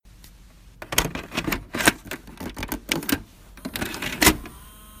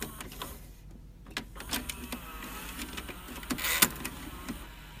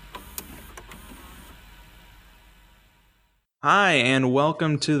Hi, and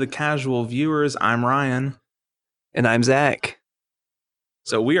welcome to the Casual Viewers. I'm Ryan. And I'm Zach.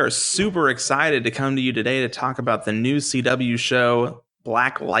 So, we are super excited to come to you today to talk about the new CW show,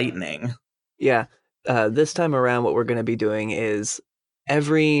 Black Lightning. Yeah, this time around, what we're going to be doing is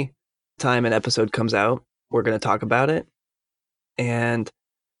every time an episode comes out, we're going to talk about it, and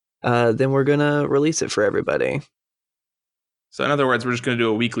then we're going to release it for everybody. So, in other words, we're just going to do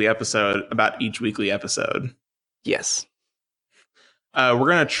a weekly episode about each weekly episode. Yes. We're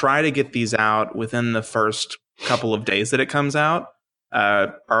going to try to get these out within the first couple of days that it comes out.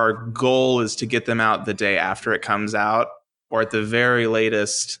 Our goal is to get them out the day after it comes out, or at the very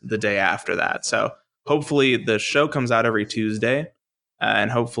latest, the day after that. So hopefully the show comes out every Tuesday, and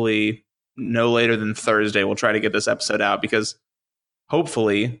hopefully no later than Thursday we'll try to get this episode out, because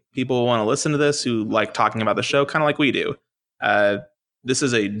hopefully people will want to listen to this who like talking about the show kind of like we do. This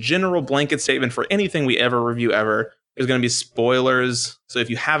is a general blanket statement for anything we ever review ever. There's going to be spoilers. So if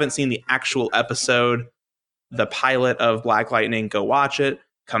you haven't seen the actual episode, the pilot of Black Lightning, go watch it.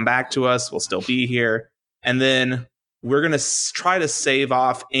 Come back to us. We'll still be here. And then we're going to try to save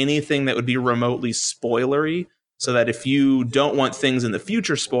off anything that would be remotely spoilery, so that if you don't want things in the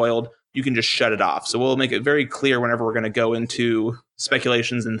future spoiled, you can just shut it off. So we'll make it very clear whenever we're going to go into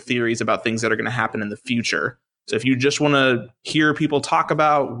speculations and theories about things that are going to happen in the future. So if you just want to hear people talk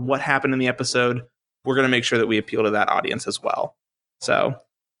about what happened in the episode, we're going to make sure that we appeal to that audience as well. So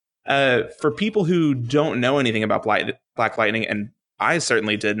for people who don't know anything about Black Lightning, and I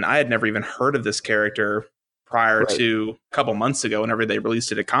certainly didn't, I had never even heard of this character prior to a couple months ago whenever they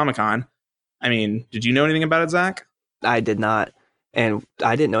released it at Comic-Con. I mean, did you know anything about it, Zach? I did not. And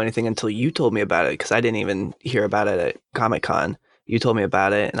I didn't know anything until you told me about it, because I didn't even hear about it at Comic-Con. You told me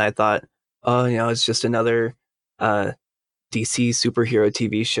about it, and I thought, oh, it's just another DC superhero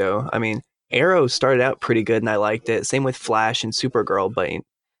TV show. I mean, Arrow started out pretty good and I liked it. Same with Flash and Supergirl, but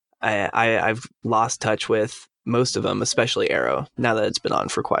I've lost touch with most of them, especially Arrow, now that it's been on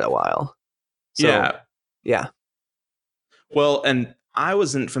for quite a while. So, yeah. Well, and I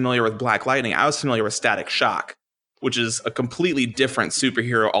wasn't familiar with Black Lightning. I was familiar with Static Shock, which is a completely different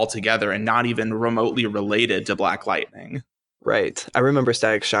superhero altogether and not even remotely related to Black Lightning. Right. I remember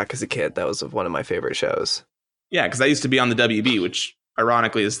Static Shock as a kid. That was one of my favorite shows. Yeah, because I used to be on the WB, which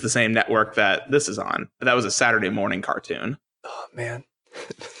ironically is the same network that this is on. But that was a Saturday morning cartoon. Oh, man.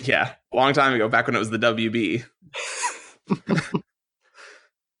 Yeah, a long time ago, back when it was the WB.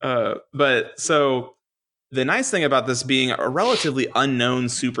 But so the nice thing about this being a relatively unknown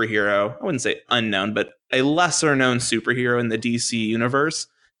superhero, I wouldn't say unknown, but a lesser known superhero in the DC universe,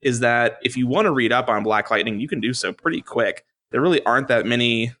 is that if you want to read up on Black Lightning, you can do so pretty quick. There really aren't that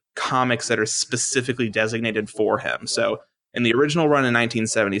many comics that are specifically designated for him. So in the original run in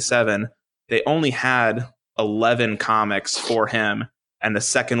 1977, they only had 11 comics for him, and the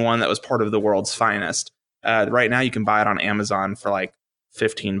second one that was part of the World's Finest. Right now you can buy it on Amazon for like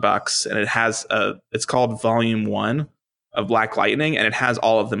 $15, and it has it's called Volume 1 of Black Lightning, and it has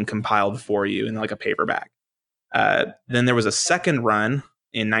all of them compiled for you in like a paperback. Then there was a second run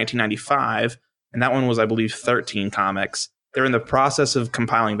in 1995, and that one was, I believe, 13 comics. They're in the process of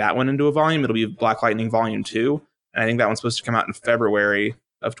compiling that one into a volume. It'll be Black Lightning Volume 2, and I think that one's supposed to come out in February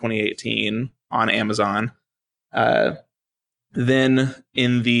of 2018 on Amazon. Then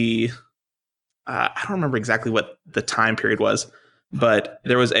in the, I don't remember exactly what the time period was, but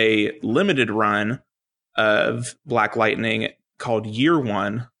there was a limited run of Black Lightning called Year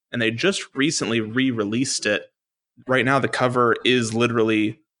One, and they just recently re-released it. Right now, the cover is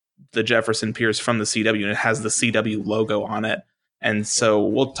literally the Jefferson Pierce from the CW, and it has the CW logo on it. And so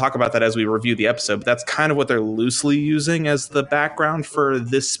we'll talk about that as we review the episode, but that's kind of what they're loosely using as the background for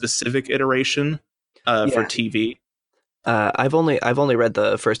this specific iteration for TV. I've only read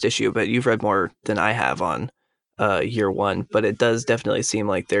the first issue, but you've read more than I have on Year One. But it does definitely seem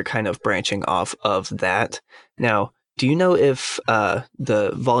like they're kind of branching off of that. Now, do you know if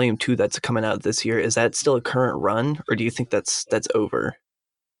the Volume 2 that's coming out this year, is that still a current run, or do you think that's over?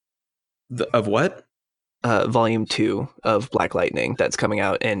 Of what? Volume 2 of Black Lightning that's coming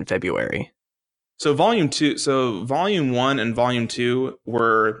out in February. So Volume 1 and Volume 2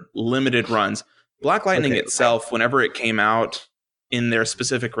 were limited runs. Black Lightning itself, whenever it came out in their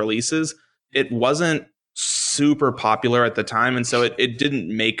specific releases, it wasn't super popular at the time, and so it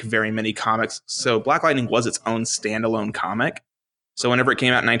didn't make very many comics. So Black Lightning was its own standalone comic. So whenever it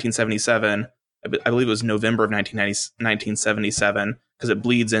came out in 1977, I believe it was November of 1977, because it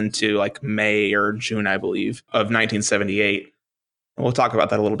bleeds into like May or June, I believe, of 1978. And we'll talk about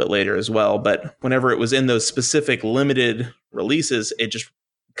that a little bit later as well. But whenever it was in those specific limited releases, it just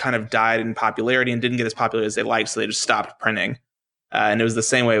kind of died in popularity and didn't get as popular as they liked, so they just stopped printing. And it was the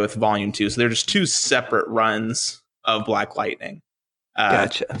same way with Volume 2. So they're just two separate runs of Black Lightning.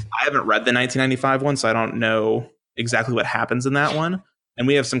 Gotcha. I haven't read the 1995 one, so I don't know exactly what happens in that one. And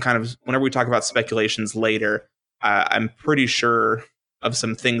we have some kind of, whenever we talk about speculations later, I'm pretty sure of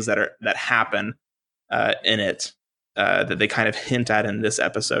some things that happen in it that they kind of hint at in this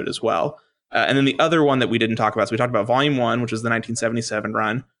episode as well. And then the other one that we didn't talk about, so we talked about Volume 1, which was the 1977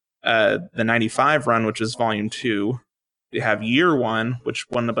 run, the 95 run, which is Volume 2. We have Year 1, which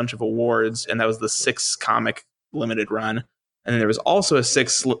won a bunch of awards, and that was the 6-comic limited run. And then there was also a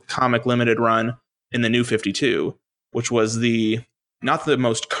 6-comic limited run in the New 52, which was not the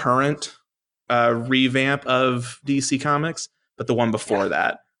most current revamp of DC Comics, but the one before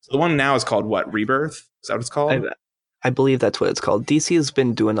that. So the one now is called what? Rebirth? Is that what it's called? I believe that's what it's called. DC has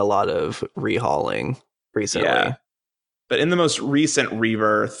been doing a lot of rehauling recently. Yeah. But in the most recent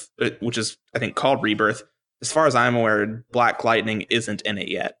Rebirth, which is, I think, called Rebirth, as far as I'm aware, Black Lightning isn't in it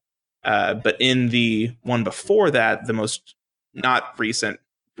yet. But in the one before that, the most not recent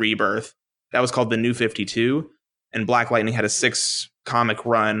Rebirth, that was called the New 52. And Black Lightning had a 6-comic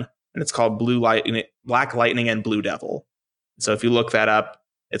run, and it's called Black Lightning and Blue Devil. So if you look that up,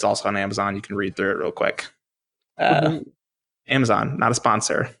 it's also on Amazon. You can read through it real quick. Amazon, not a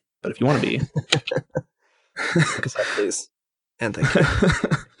sponsor, but if you want to be. Please. And thank you.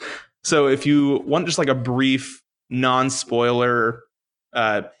 So if you want just like a brief, non-spoiler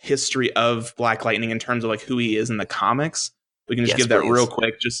history of Black Lightning in terms of like who he is in the comics, we can just give that real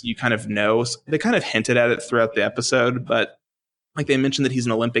quick, just so you kind of know. So they kind of hinted at it throughout the episode, but like they mentioned that he's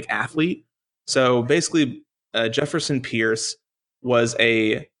an Olympic athlete. So basically, Jefferson Pierce was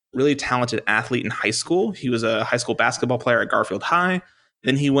a really talented athlete in high school. He was a high school basketball player at Garfield High.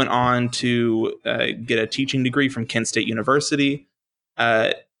 Then he went on to get a teaching degree from Kent State University.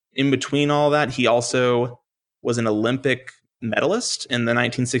 In between all that, he also was an Olympic medalist in the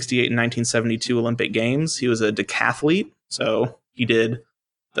 1968 and 1972 Olympic Games. He was a decathlete, so he did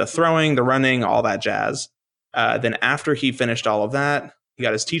the throwing, the running, all that jazz. Then after he finished all of that, he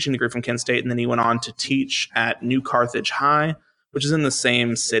got his teaching degree from Kent State, and then he went on to teach at New Carthage High, which is in the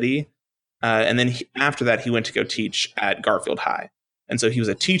same city. And then after that, he went to go teach at Garfield High. And so he was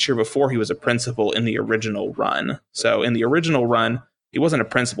a teacher before he was a principal in the original run. So in the original run, he wasn't a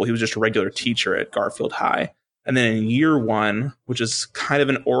principal. He was just a regular teacher at Garfield High. And then in Year 1, which is kind of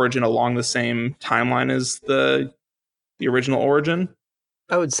an origin along the same timeline as the original origin.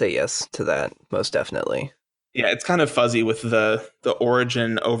 I would say yes to that, most definitely. Yeah, it's kind of fuzzy with the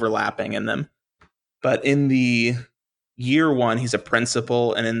origin overlapping in them. But in the Year 1, he's a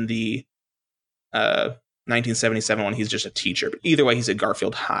principal, and in the 1977 one, he's just a teacher. But either way, he's at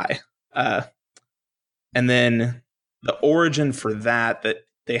Garfield High. And then the origin for that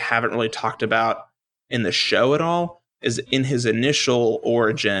they haven't really talked about in the show at all is in his initial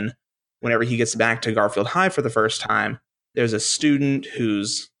origin. Whenever he gets back to Garfield High for the first time, there's a student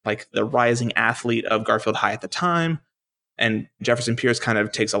who's like the rising athlete of Garfield High at the time. And Jefferson Pierce kind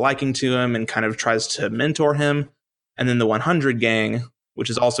of takes a liking to him and kind of tries to mentor him. And then the 100 gang, which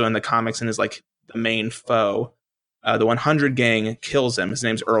is also in the comics and is like the main foe, the 100 gang kills him. His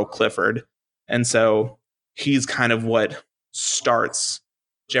name's Earl Clifford. And so he's kind of what starts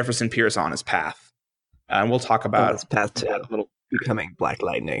Jefferson Pierce on his path. And we'll talk about his path to becoming Black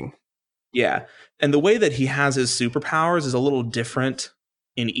Lightning. Yeah. And the way that he has his superpowers is a little different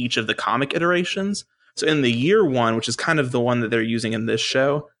in each of the comic iterations. So in the Year 1, which is kind of the one that they're using in this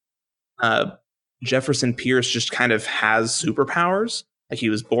show, Jefferson Pierce just kind of has superpowers. Like he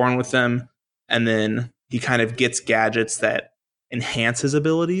was born with them, and then he kind of gets gadgets that enhance his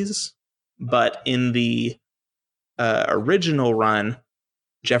abilities. But in the original run,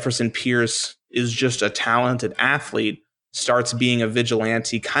 Jefferson Pierce is just a talented athlete, starts being a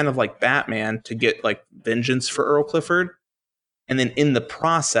vigilante, kind of like Batman, to get like vengeance for Earl Clifford. And then in the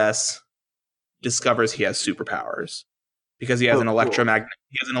process, discovers he has superpowers because he has an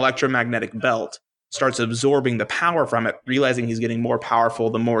electromagnetic belt, starts absorbing the power from it, realizing he's getting more powerful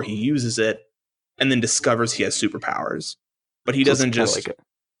the more he uses it, and then discovers he has superpowers. But he doesn't just...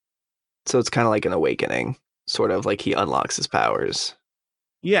 So it's kind of like an awakening, sort of like he unlocks his powers.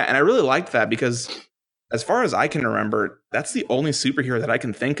 Yeah, and I really liked that because as far as I can remember, that's the only superhero that I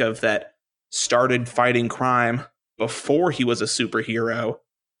can think of that started fighting crime before he was a superhero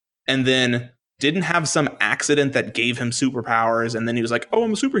and then didn't have some accident that gave him superpowers. And then he was like, oh,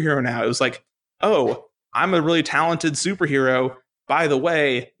 I'm a superhero now. It was like, oh, I'm a really talented superhero. By the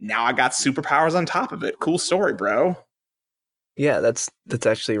way, now I got superpowers on top of it. Cool story, bro. Yeah, that's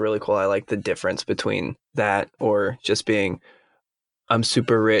actually really cool. I like the difference between that or just being I'm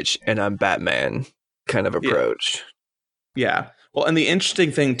super rich and I'm Batman kind of Yeah. approach. Yeah. Well, and the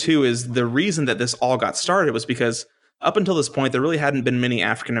interesting thing too is the reason that this all got started was because up until this point, there really hadn't been many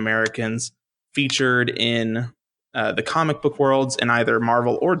African Americans featured in the comic book worlds in either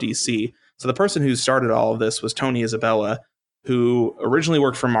Marvel or DC. So the person who started all of this was Tony Isabella, who originally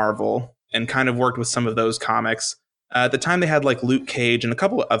worked for Marvel and kind of worked with some of those comics. At the time, they had like Luke Cage and a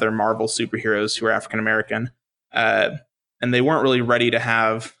couple of other Marvel superheroes who were African American, and they weren't really ready to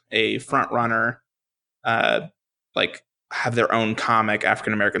have a front runner, like have their own comic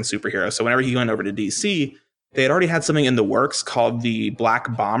African American superhero. So whenever he went over to DC, they had already had something in the works called the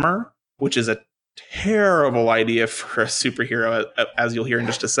Black Bomber, which is a terrible idea for a superhero, as you'll hear in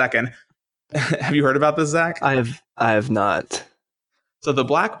just a second. Have you heard about this, Zach? I have not. So the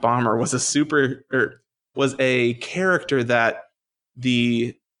Black Bomber was was a character that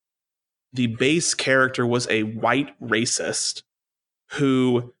the base character was a white racist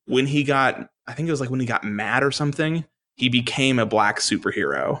who, when he got, I think it was like when he got mad or something, he became a black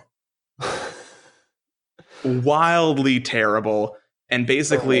superhero. Wildly terrible. And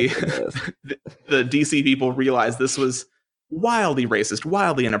basically, the DC people realized this was wildly racist,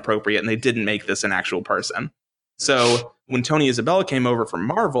 wildly inappropriate, and they didn't make this an actual person. So when Tony Isabella came over from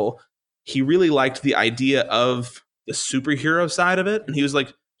Marvel, he really liked the idea of the superhero side of it. And he was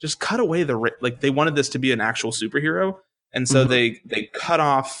like, just cut away they wanted this to be an actual superhero. And so they cut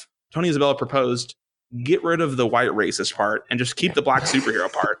off, Tony Isabella proposed, get rid of the white racist part and just keep the black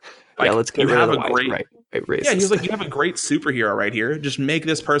superhero part. Like, yeah, let's get rid of the white racist. Yeah, he was like, you have a great superhero right here. Just make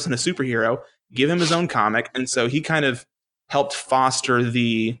this person a superhero, give him his own comic. And so he kind of helped foster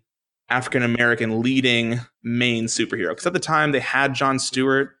the African-American leading main superhero. Because at the time they had Jon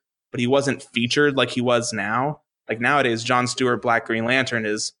Stewart, but he wasn't featured like he was now. Like nowadays, Jon Stewart, Black Green Lantern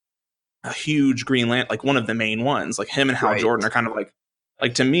is a huge Green Lantern, like one of the main ones. Like him and Hal Jordan are kind of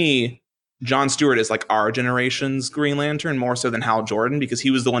like to me, Jon Stewart is like our generation's Green Lantern more so than Hal Jordan because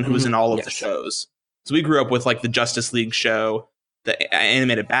he was the one who was in all of the shows. So we grew up with like the Justice League show, the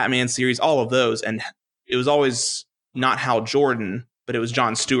animated Batman series, all of those. And it was always not Hal Jordan, but it was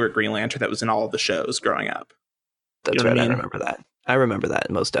Jon Stewart Green Lantern that was in all of the shows growing up. That's you know right. I mean? I remember that. I remember that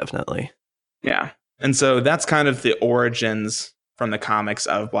most definitely. Yeah. And so that's kind of the origins from the comics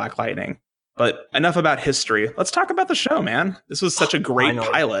of Black Lightning. But enough about history. Let's talk about the show, man. This was such a great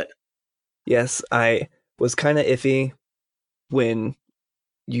pilot. Yes, I was kind of iffy when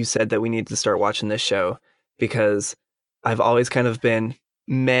you said that we need to start watching this show because I've always kind of been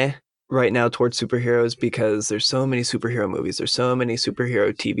meh right now towards superheroes because there's so many superhero movies, there's so many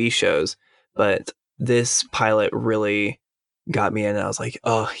superhero TV shows, but this pilot really got me in and I was like,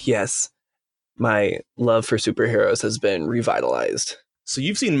 oh yes, my love for superheroes has been revitalized. So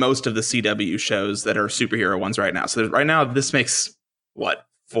you've seen most of the CW shows that are superhero ones right now. So right now this makes what?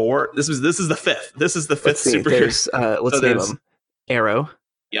 4? This is the 5th. This is the 5th superhero. Let's name them. Arrow.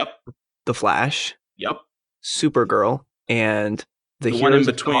 Yep. The Flash. Yep. Supergirl and the one in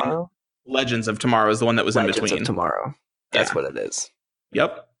between. Legends of Tomorrow is the one that was in between. Legends of Tomorrow. That's what it is.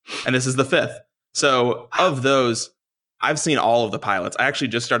 Yep. And this is the 5th. So of those, I've seen all of the pilots. I actually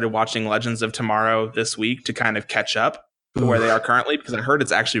just started watching Legends of Tomorrow this week to kind of catch up to where they are currently because I heard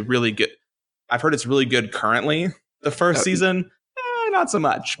it's actually really good. I've heard it's really good currently. The first season, not so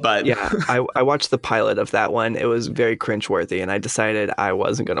much, but yeah, I watched the pilot of that one. It was very cringeworthy, and I decided I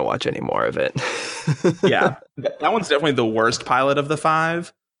wasn't going to watch any more of it. Yeah, that one's definitely the worst pilot of the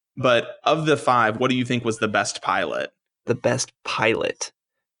 5. But of the 5, what do you think was the best pilot? The best pilot,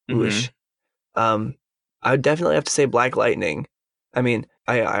 I would definitely have to say Black Lightning. I mean,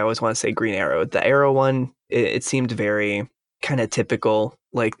 I always want to say Green Arrow. The Arrow one, it seemed very kind of typical,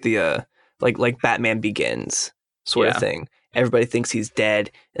 like the like Batman Begins sort of thing. Everybody thinks he's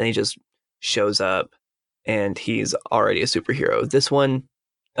dead, and he just shows up, and he's already a superhero. This one,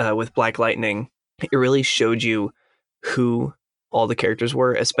 with Black Lightning, it really showed you who all the characters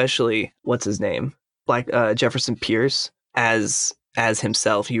were, especially, what's his name? Jefferson Pierce as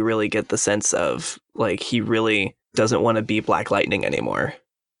himself. You really get the sense of, like, he really doesn't want to be Black Lightning anymore.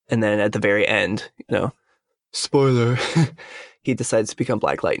 And then at the very end, spoiler, he decides to become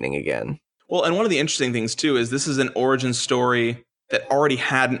Black Lightning again. Well, and one of the interesting things, too, is this is an origin story that already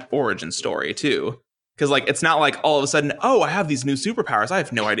had an origin story, too. Because, like, it's not like all of a sudden, oh, I have these new superpowers. I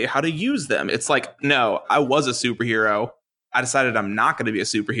have no idea how to use them. It's like, no, I was a superhero. I decided I'm not going to be a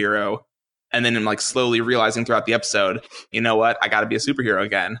superhero. And then I'm, like, slowly realizing throughout the episode, you know what? I got to be a superhero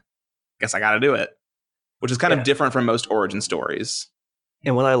again. Guess I got to do it. Which is kind of different from most origin stories.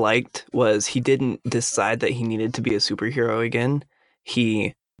 And what I liked was he didn't decide that he needed to be a superhero again.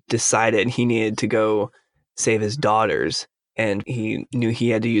 He decided he needed to go save his daughters, and he knew he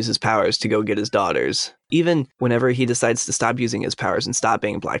had to use his powers to go get his daughters. Even whenever he decides to stop using his powers and stop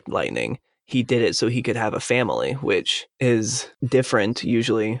being Black Lightning, he did it so he could have a family, which is different.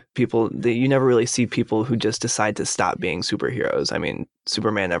 Usually you never really see people who just decide to stop being superheroes. I mean,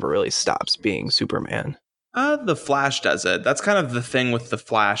 Superman never really stops being Superman. The Flash does it. That's kind of the thing with the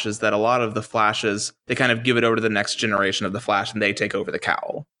Flash, is that a lot of the Flashes, they kind of give it over to the next generation of the Flash and they take over the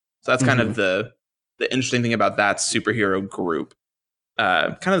cowl. So that's kind of the interesting thing about that superhero group.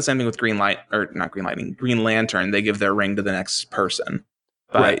 Kind of the same thing with Green Lantern. They give their ring to the next person.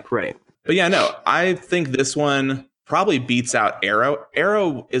 But, Right. But yeah, no, I think this one probably beats out Arrow.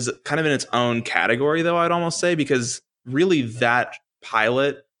 Arrow is kind of in its own category, though, I'd almost say, because really that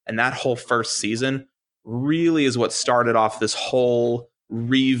pilot and that whole first season really is what started off this whole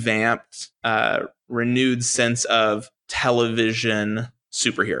revamped, renewed sense of television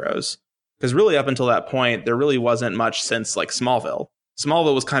superheroes. Because really up until that point, there really wasn't much since like Smallville.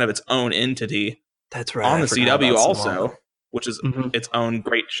 Smallville was kind of its own entity. That's right. On the CW also, which is its own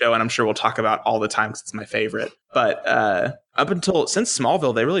great show, and I'm sure we'll talk about all the time because it's my favorite. But since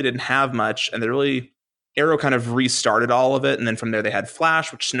Smallville, they really didn't have much, and Arrow kind of restarted all of it, and then from there they had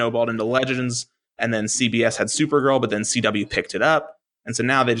Flash, which snowballed into Legends, and then CBS had Supergirl, but then CW picked it up, and so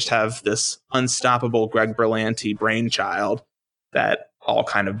now they just have this unstoppable Greg Berlanti brainchild that all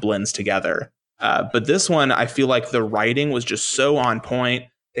kind of blends together. But this one, I feel like the writing was just so on point.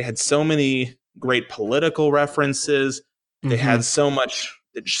 They had so many great political references. They had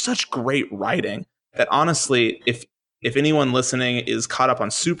such great writing that honestly, if anyone listening is caught up on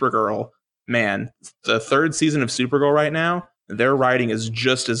Supergirl, man, the third season of Supergirl right now, their writing is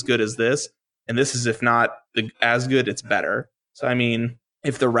just as good as this. And this is, if not as good, it's better. So, I mean,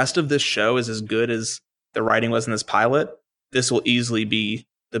 if the rest of this show is as good as the writing was in this pilot, this will easily be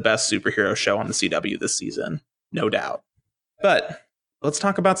the best superhero show on the CW this season. No doubt. But let's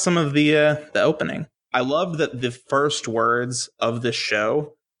talk about some of the opening. I love that the first words of this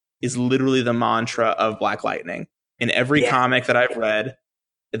show is literally the mantra of Black Lightning. In every comic that I've read,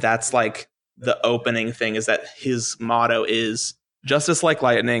 that's like the opening thing, is that his motto is, "Justice like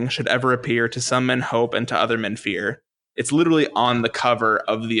lightning should ever appear, to some men hope and to other men fear." It's literally on the cover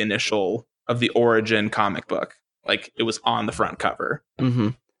of the origin comic book. Like, it was on the front cover.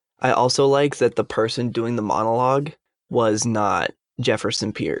 I also like that the person doing the monologue was not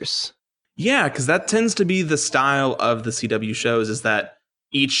Jefferson Pierce. Yeah, because that tends to be the style of the CW shows, is that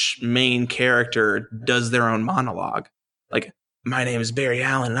each main character does their own monologue. Like, my name is Barry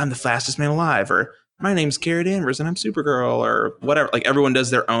Allen and I'm the fastest man alive, or my name's Carrie Danvers and I'm Supergirl, or whatever. Like, everyone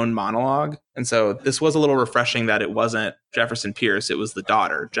does their own monologue. And so this was a little refreshing that it wasn't Jefferson Pierce, it was the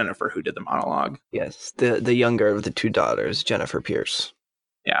daughter, Jennifer, who did the monologue. Yes, the younger of the two daughters, Jennifer Pierce.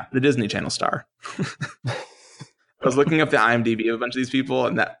 Yeah, the Disney Channel star. I was looking up the IMDb of a bunch of these people,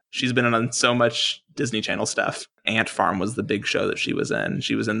 and that she's been on so much Disney Channel stuff. Ant Farm was the big show that she was in.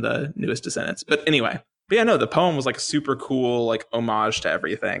 She was in the newest Descendants. But anyway, the poem was like super cool, like homage to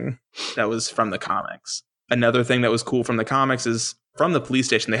everything that was from the comics. Another thing that was cool from the comics is from the police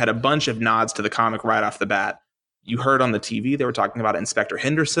station, they had a bunch of nods to the comic right off the bat. You heard on the TV, they were talking about Inspector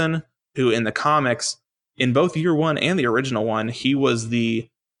Henderson, who in the comics, in both year one and the original one, he was the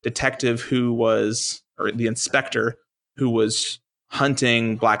detective or the inspector who was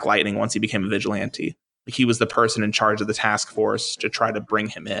hunting Black Lightning once he became a vigilante. He was the person in charge of the task force to try to bring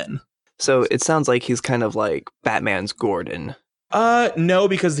him in. So it sounds like he's kind of like Batman's Gordon. No,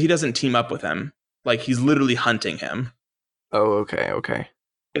 because he doesn't team up with him. Like, he's literally hunting him. Oh, okay.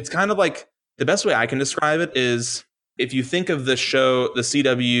 It's kind of like, the best way I can describe it is, if you think of the show, the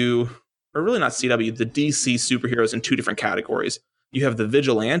CW, or really not CW, the DC superheroes in two different categories. You have the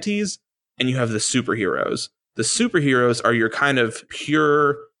vigilantes and you have the superheroes. The superheroes are your kind of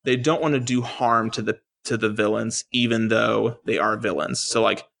pure, they don't want to do harm to the villains, even though they are villains. So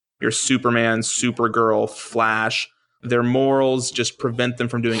like your Superman, Supergirl, Flash, their morals just prevent them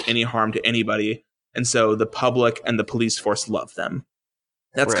from doing any harm to anybody. And so the public and the police force love them.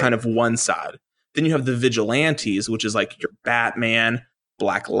 That's kind of one side. Then you have the vigilantes, which is like your Batman,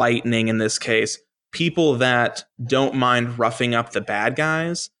 Black Lightning in this case, people that don't mind roughing up the bad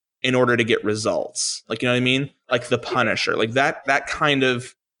guys in order to get results. Like, you know what I mean? Like the Punisher, like that kind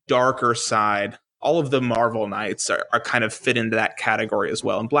of darker side. All of the Marvel Knights are kind of fit into that category as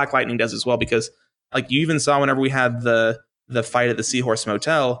well. And Black Lightning does as well, because like you even saw whenever we had the fight at the Seahorse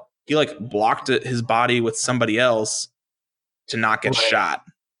Motel, he like blocked his body with somebody else to not get shot.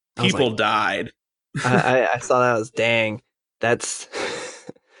 People died. I saw that. Was dang. That's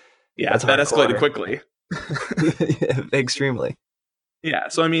yeah. That escalated quickly. Extremely. Yeah.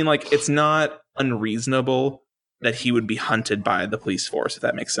 So I mean, like, it's not unreasonable that he would be hunted by the police force, if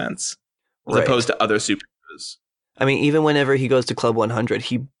that makes sense, as Right. opposed to other superheroes. I mean, even whenever he goes to Club 100,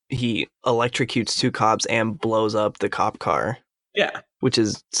 he electrocutes 2 cops and blows up the cop car. Yeah. Which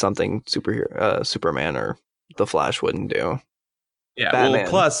is something Superman or the Flash wouldn't do. Yeah. Batman, well,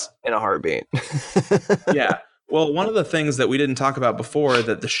 plus in a heartbeat. yeah. Well, one of the things that we didn't talk about before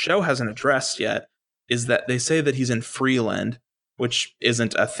that the show hasn't addressed yet is that they say that he's in Freeland, which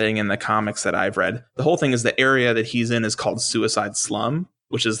isn't a thing in the comics that I've read. The whole thing is the area that he's in is called Suicide Slum,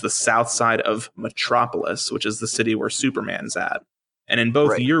 which is the south side of Metropolis, which is the city where Superman's at. And in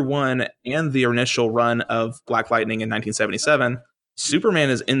both year one and the initial run of Black Lightning in 1977, Superman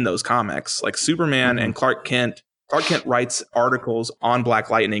is in those comics. Like Superman and Clark Kent writes articles on Black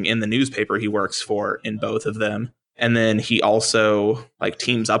Lightning in the newspaper he works for in both of them. And then he also like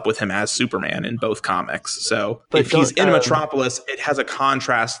teams up with him as Superman in both comics. So if he's in Metropolis, it has a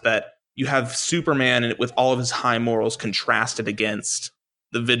contrast that you have Superman with all of his high morals contrasted against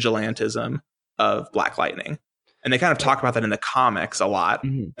the vigilantism of Black Lightning. And they kind of talk about that in the comics a lot.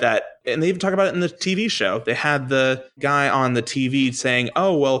 And they even talk about it in the TV show. They had the guy on the TV saying,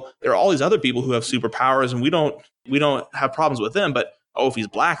 "Oh, well, there are all these other people who have superpowers, and we don't have problems with them. But if he's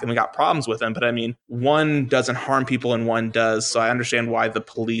black, then we got problems with him." But I mean, one doesn't harm people and one does. So I understand why the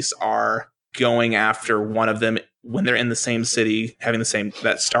police are going after one of them when they're in the same city, having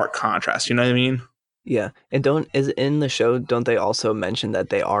that stark contrast. You know what I mean? Yeah. And is in the show, don't they also mention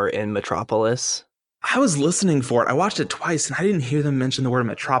that they are in Metropolis? I was listening for it. I watched it twice and I didn't hear them mention the word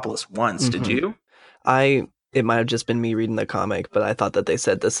Metropolis once. Did you? It might have just been me reading the comic, but I thought that they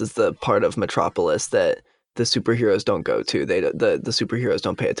said this is the part of Metropolis that the superheroes don't go to. The superheroes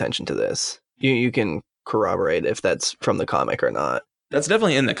don't pay attention to this. You can corroborate if that's from the comic or not. That's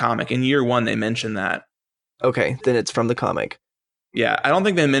definitely in the comic. In year one, they mention that. Okay, then it's from the comic. Yeah, I don't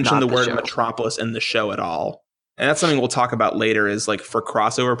think they mentioned the word Metropolis in the show at all. And that's something we'll talk about later is like for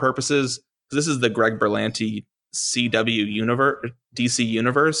crossover purposes. This is the Greg Berlanti CW universe, DC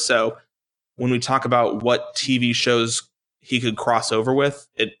universe. So when we talk about what TV shows he could cross over with,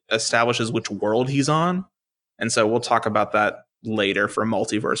 it establishes which world he's on. And so we'll talk about that later for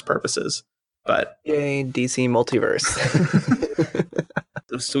multiverse purposes. But yay, DC multiverse.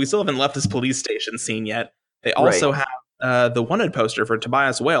 So we still haven't left this police station scene yet. They also have the wanted poster for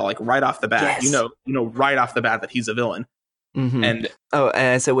Tobias Whale, like right off the bat. Yes. You know right off the bat that he's a villain. And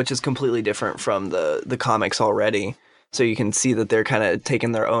I said, which is completely different from the comics already. So you can see that they're kind of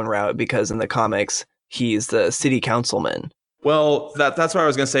taking their own route because in the comics, he's the city councilman. Well, that's what I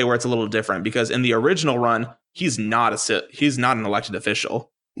was going to say, where it's a little different because in the original run, he's not an elected official.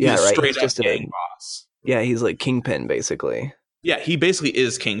 He's straight up gang boss. Yeah, he's like Kingpin, basically. Yeah, he basically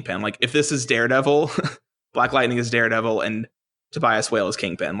is Kingpin. Like if this is Daredevil, Black Lightning is Daredevil, and Tobias Whale is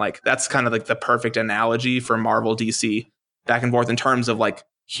Kingpin. Like that's kind of like the perfect analogy for Marvel DC. Back and forth in terms of like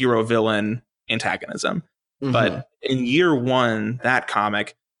hero villain antagonism. But in year one, that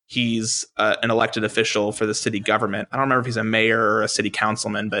comic, he's an elected official for the city government. I don't remember if he's a mayor or a city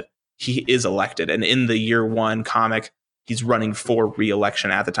councilman, but he is elected. And in the year one comic, he's running for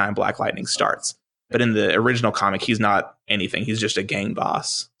re-election at the time Black Lightning starts. But in the original comic, he's not anything. He's just a gang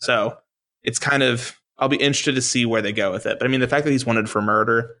boss. So it's kind of, I'll be interested to see where they go with it. But I mean, the fact that he's wanted for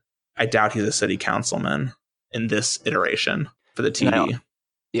murder, I doubt he's a city councilman in this iteration for the TV.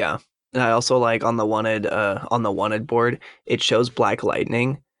 And I also like on the wanted board, it shows Black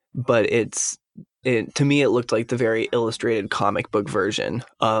Lightning, but to me it looked like the very illustrated comic book version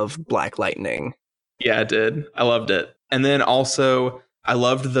of Black Lightning. Yeah, it did. I loved it. And then also I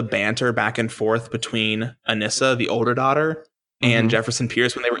loved the banter back and forth between Anissa, the older daughter, and Jefferson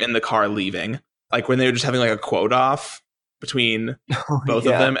Pierce when they were in the car leaving. Like when they were just having like a quote off between both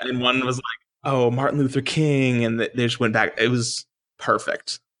of them, and one was like, "Oh, Martin Luther King," and they just went back. It was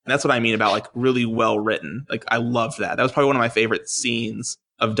perfect. And that's what I mean about like really well written. Like I loved that. That was probably one of my favorite scenes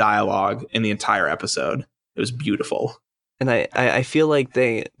of dialogue in the entire episode. It was beautiful. And I feel like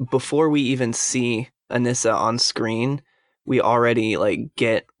before we even see Anissa on screen, we already like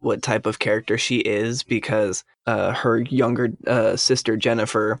get what type of character she is because her younger sister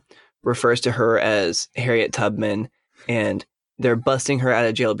Jennifer refers to her as Harriet Tubman, and they're busting her out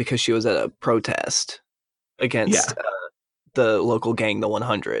of jail because she was at a protest against the local gang, the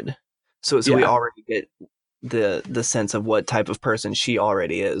 100. So we already get the sense of what type of person she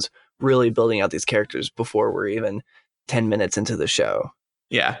already is, really building out these characters before we're even 10 minutes into the show.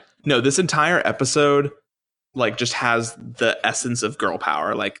 Yeah. No, this entire episode like just has the essence of girl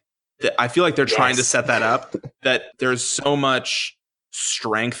power. Like I feel like they're trying to set that up, that there's so much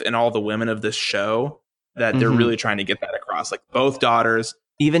strength in all the women of this show that they're really trying to get that across. Like both daughters,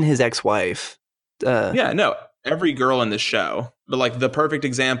 even his ex-wife. every girl in this show. But like the perfect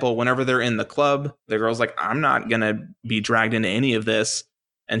example, whenever they're in the club, the girl's like, I'm not gonna be dragged into any of this.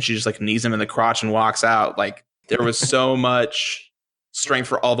 And she just like knees him in the crotch and walks out. Like there was so much strength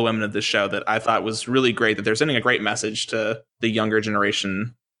for all the women of this show that I thought was really great, that they're sending a great message to the younger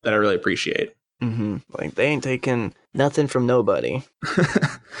generation that I really appreciate. Mm-hmm. Like they ain't taking nothing from nobody.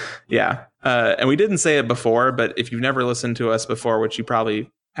 Yeah. And we didn't say it before, but if you've never listened to us before, which you probably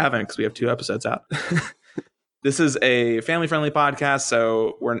haven't because we have 2 episodes out, this is a family-friendly podcast.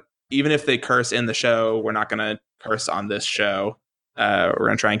 So even if they curse in the show, we're not going to curse on this show. We're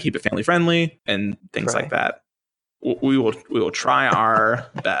going to try and keep it family-friendly and things like that. We will try our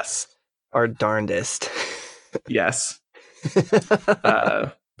best. Our darndest. Yes.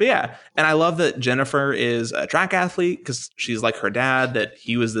 But yeah, and I love that Jennifer is a track athlete because she's like her dad, that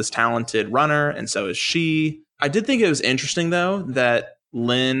he was this talented runner, and so is she. I did think it was interesting, though, that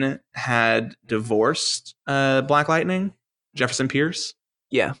Lynn had divorced Black Lightning, Jefferson Pierce.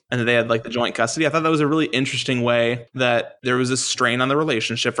 Yeah. And that they had like the joint custody. I thought that was a really interesting way that there was a strain on the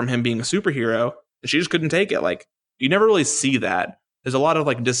relationship from him being a superhero, and she just couldn't take it. Like, you never really see that. There's a lot of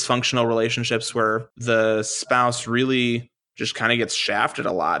like dysfunctional relationships where the spouse really just kind of gets shafted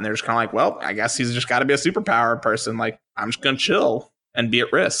a lot, and they're just kind of like, well, I guess he's just got to be a superpower person. Like, I'm just gonna chill and be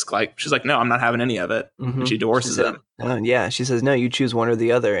at risk. Like, she's like, no, I'm not having any of it. Mm-hmm. And she divorces him. Yeah, she says, no, you choose one or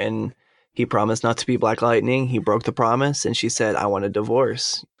the other. And he promised not to be Black Lightning. He broke the promise, and she said, I want a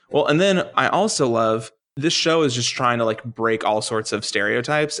divorce. Well, and then I also love this show is just trying to like break all sorts of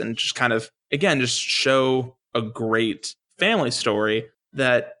stereotypes and just kind of, again, just show a great family story,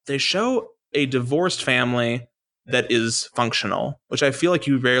 that they show a divorced family that is functional, which I feel like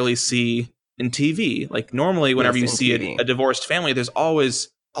you rarely see in TV. Like normally whenever you see a divorced family, there's always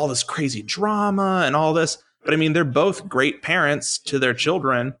all this crazy drama and all this. But I mean, they're both great parents to their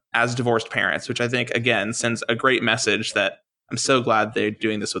children as divorced parents, which I think, again, sends a great message that I'm so glad they're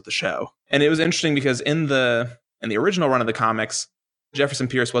doing this with the show. And it was interesting because in the original run of the comics, Jefferson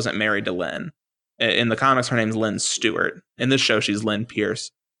Pierce wasn't married to Lynn. In the comics, her name's Lynn Stewart. In this show, she's Lynn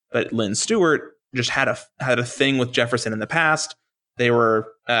Pierce. But Lynn Stewart just had a thing with Jefferson in the past. They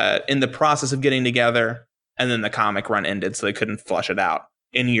were in the process of getting together, and then the comic run ended, so they couldn't flush it out.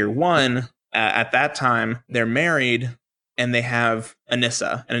 In year 1, at that time, they're married, and they have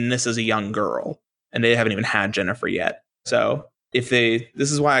Anissa, and Anissa's a young girl, and they haven't even had Jennifer yet. So this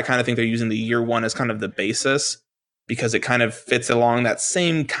is why I kind of think they're using the year 1 as kind of the basis, because it kind of fits along that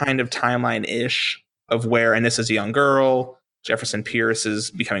same kind of timeline-ish of where Anissa's a young girl, Jefferson Pierce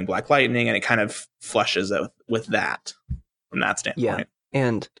is becoming Black Lightning, and it kind of flushes out with that from that standpoint. Yeah.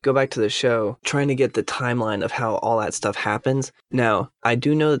 And go back to the show, trying to get the timeline of how all that stuff happens. Now, I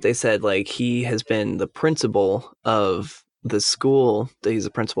do know that they said like he has been the principal of the school that he's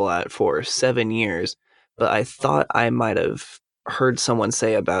a principal at for 7 years, but I thought I might have heard someone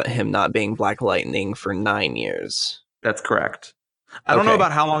say about him not being Black Lightning for 9 years. That's correct. I don't know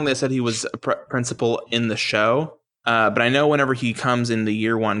about how long they said he was a principal in the show. But I know whenever he comes in the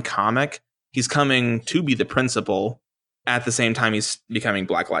year 1 comic, he's coming to be the principal at the same time he's becoming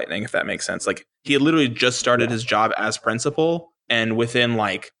Black Lightning, if that makes sense. Like, he had literally just started his job as principal, and within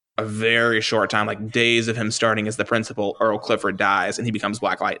like a very short time, like days of him starting as the principal, Earl Clifford dies, and he becomes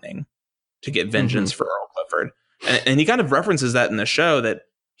Black Lightning to get vengeance for Earl Clifford. And he kind of references that in the show, that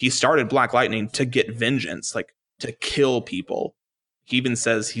he started Black Lightning to get vengeance, like to kill people. He even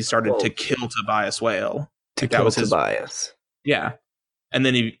says he started to kill Tobias Whale. That was Tobias. Yeah. And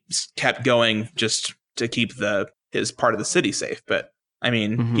then he kept going just to keep his part of the city safe. But I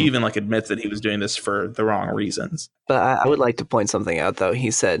mean, he even like admits that he was doing this for the wrong reasons. But I would like to point something out, though. He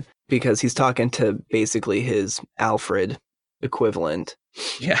said, because he's talking to basically his Alfred equivalent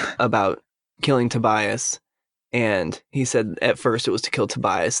about killing Tobias. And he said at first it was to kill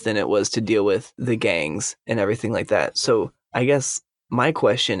Tobias, then it was to deal with the gangs and everything like that. So I guess my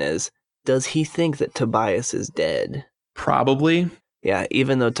question is, does he think that Tobias is dead? Probably. Yeah,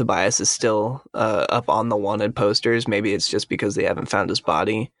 even though Tobias is still up on the wanted posters, maybe it's just because they haven't found his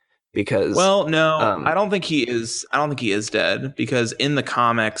body. Because no, I don't think he is. I don't think he is dead, because in the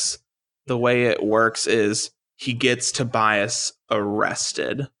comics, the way it works is he gets Tobias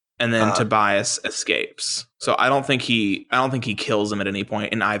arrested, and then Tobias escapes. So I don't think he kills him at any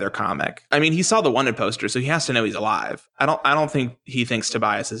point in either comic. I mean, he saw the wanted poster, so he has to know he's alive. I don't think he thinks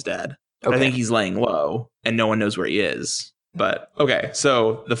Tobias is dead. Okay. I think he's laying low, and no one knows where he is. But okay,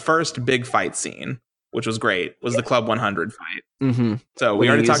 so the first big fight scene, which was great, was the Club 100 fight. Mm-hmm. So we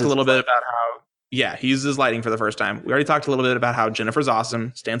already talked a little bit about how, he uses lightning for the first time. We already talked a little bit about how Jennifer's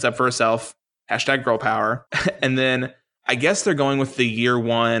awesome, stands up for herself, #girl power. And then I guess they're going with the year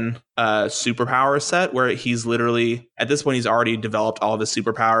one superpower set where he's literally, at this point, he's already developed all of his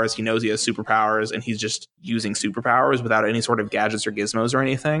superpowers. He knows he has superpowers and he's just using superpowers without any sort of gadgets or gizmos or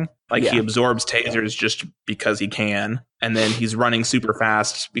anything. Like he absorbs tasers just because he can. And then he's running super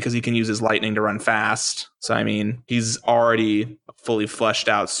fast because he can use his lightning to run fast. So, I mean, he's already a fully fleshed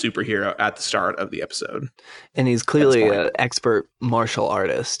out superhero at the start of the episode. And he's clearly an expert martial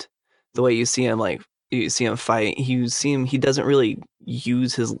artist. The way you see him, like, you see him fight, he doesn't really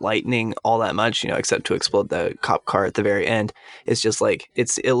use his lightning all that much, except to explode the cop car at the very end. It's just like,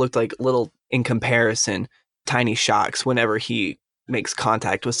 it looked like little, in comparison, tiny shocks whenever he makes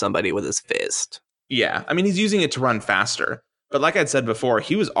contact with somebody with his fist. Yeah, I mean, he's using it to run faster. But like I'd said before,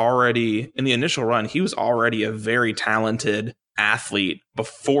 he was already, in the initial run, he was already a very talented athlete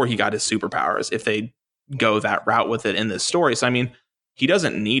before he got his superpowers, if they go that route with it in this story. So, I mean, he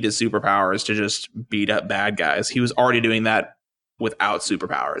doesn't need his superpowers to just beat up bad guys. He was already doing that without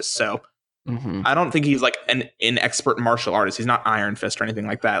superpowers. So I don't think he's like an expert martial artist. He's not Iron Fist or anything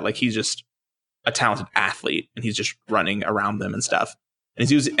like that. Like, he's just a talented athlete and he's just running around them and stuff.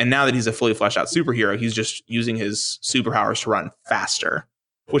 And now that he's a fully fleshed out superhero, he's just using his superpowers to run faster.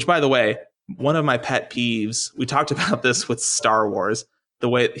 Which, by the way, one of my pet peeves, we talked about this with Star Wars, the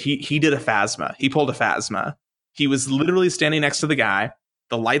way he did a phasma. He pulled a phasma. He was literally standing next to the guy.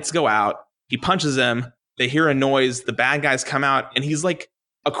 The lights go out. He punches him. They hear a noise. The bad guys come out, and he's like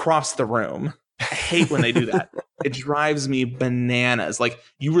across the room. I hate when they do that. It drives me bananas. Like,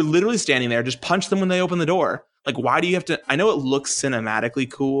 you were literally standing there. Just punch them when they open the door. Like, why do you have to? I know it looks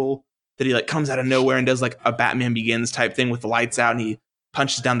cinematically cool that he like comes out of nowhere and does like a Batman Begins type thing with the lights out, and he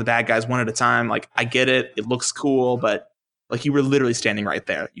punches down the bad guys one at a time. Like, I get it. It looks cool, but like, you were literally standing right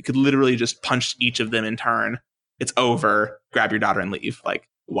there. You could literally just punch each of them in turn. It's over, grab your daughter and leave. Like,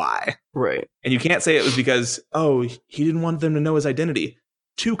 why? Right. And you can't say it was because, he didn't want them to know his identity.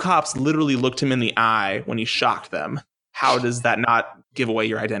 2 cops literally looked him in the eye when he shocked them. How does that not give away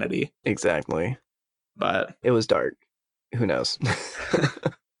your identity? Exactly. But it was dark. Who knows?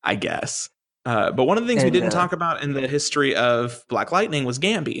 I guess. But one of the things we didn't talk about in the history of Black Lightning was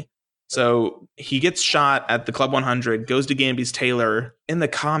Gamby. So he gets shot at the Club 100, goes to Gamby's tailor. In the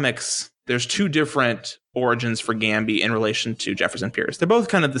comics, there's 2 different origins for Gamby in relation to Jefferson Pierce. They're both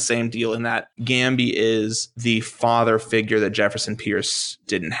kind of the same deal in that Gamby is the father figure that Jefferson Pierce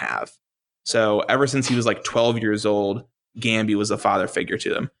didn't have. So ever since he was like 12 years old, Gamby was a father figure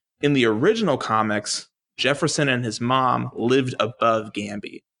to them. In the original comics, Jefferson and his mom lived above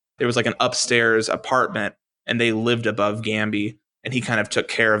Gamby. There was like an upstairs apartment and they lived above Gamby, and he kind of took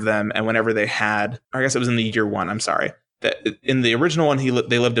care of them. And whenever they had, I guess it was in the year 1, I'm sorry. That in the original one,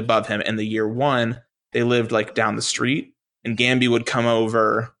 they lived above him. In the year 1, they lived like down the street, and Gamby would come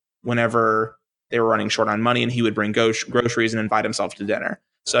over whenever they were running short on money, and he would bring groceries and invite himself to dinner.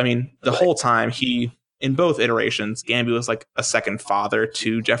 So, I mean, the whole time in both iterations, Gamby was like a second father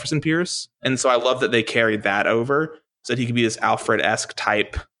to Jefferson Pierce. And so I love that they carried that over so that he could be this Alfred-esque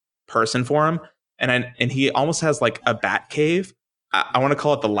type person for him. And he almost has like a bat cave. I want to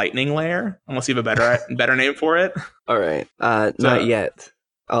call it the Lightning Lair, unless you have a better name for it. All right. Not yet.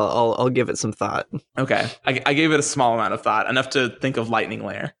 I'll give it some thought. Okay. I gave it a small amount of thought, enough to think of Lightning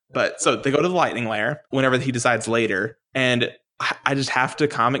Lair. But so they go to the Lightning Lair whenever he decides later. And I just have to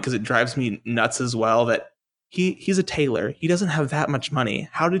comment because it drives me nuts as well that he's a tailor. He doesn't have that much money.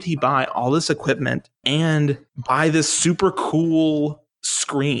 How did he buy all this equipment and buy this super cool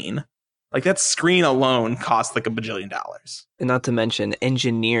screen? Like, that screen alone cost like $1 bajillion. And not to mention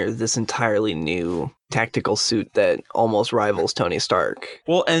engineer this entirely new tactical suit that almost rivals Tony Stark.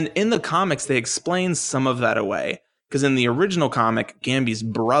 Well, and in the comics, they explain some of that away. Because in the original comic, Gamby's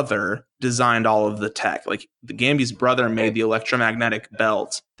brother designed all of the tech. Like, Gamby's brother made the electromagnetic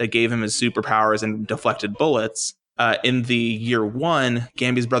belt that gave him his superpowers and deflected bullets. In the year 1,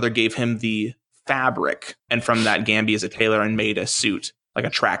 Gamby's brother gave him the fabric. And from that, Gamby is a tailor and made a suit, like a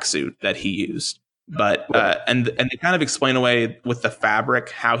tracksuit that he used. But and they kind of explain away with the fabric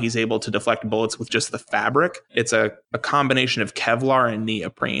how he's able to deflect bullets with just the fabric. It's a combination of Kevlar and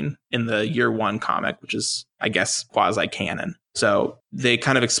neoprene in the year 1 comic, which is, I guess, quasi-canon. So they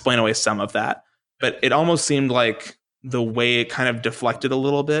kind of explain away some of that. But it almost seemed like the way it kind of deflected a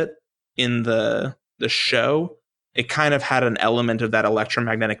little bit in the show, it kind of had an element of that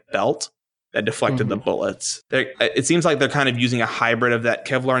electromagnetic belt that deflected the bullets. It seems like they're kind of using a hybrid of that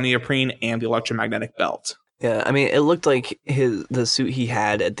Kevlar neoprene and the electromagnetic belt. Yeah, I mean, it looked like the suit he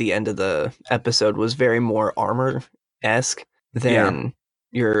had at the end of the episode was very more armor-esque than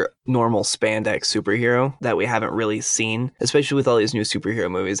your normal spandex superhero that we haven't really seen, especially with all these new superhero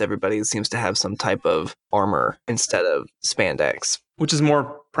movies. Everybody seems to have some type of armor instead of spandex. Which is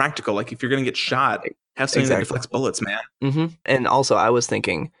more practical. Like if you're going to get shot, have something that deflects bullets, man. And also, I was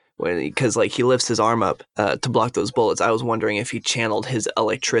thinking, because like he lifts his arm up to block those bullets, I was wondering if he channeled his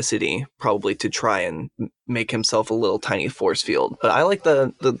electricity probably to try and make himself a little tiny force field. But I like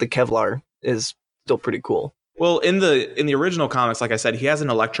the Kevlar is still pretty cool. Well, in the original comics, like I said, he has an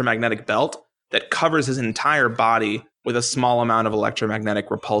electromagnetic belt that covers his entire body with a small amount of electromagnetic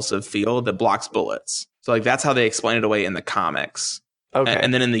repulsive field that blocks bullets. So like that's how they explain it away in the comics. Okay.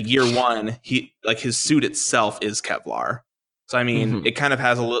 And then in the year one, he like his suit itself is Kevlar. So I mean, it kind of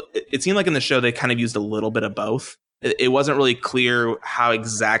has a little. It seemed like in the show they kind of used a little bit of both. It wasn't really clear how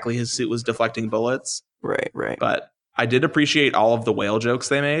exactly his suit was deflecting bullets. Right. But I did appreciate all of the whale jokes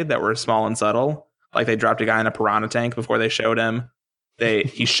they made that were small and subtle. Like they dropped a guy in a piranha tank before they showed him.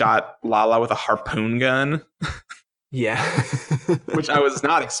 He shot Lala with a harpoon gun. Yeah. Which I was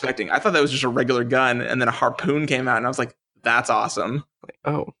not expecting. I thought that was just a regular gun, and then a harpoon came out, and I was like, that's awesome. Like,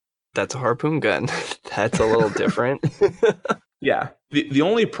 oh, that's a harpoon gun. That's a little different. Yeah. The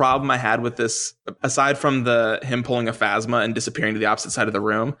only problem I had with this, aside from him pulling a phasma and disappearing to the opposite side of the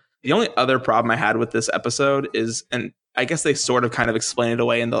room, the only other problem I had with this episode is, and I guess they sort of kind of explain it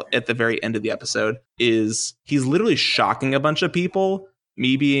away at the very end of the episode, is he's literally shocking a bunch of people.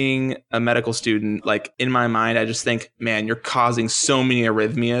 Me being a medical student, like in my mind, I just think, man, you're causing so many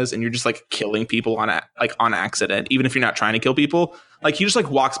arrhythmias and you're just like killing people on accident, even if you're not trying to kill people. Like he just like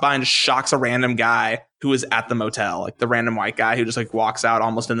walks by and just shocks a random guy who is at the motel, like the random white guy who just like walks out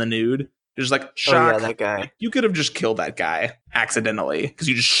almost in the nude. You're just like, shock. Oh, yeah, that guy. You could have just killed that guy accidentally because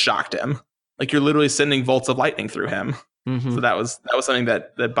you just shocked him. Like you're literally sending bolts of lightning through him. So that was something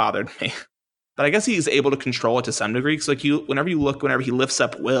that bothered me. But I guess he's able to control it to some degree. Because like whenever he lifts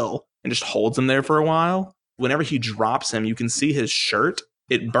up Will and just holds him there for a while, whenever he drops him, you can see his shirt.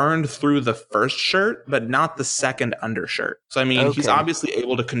 It burned through the first shirt, but not the second undershirt. So I mean, he's obviously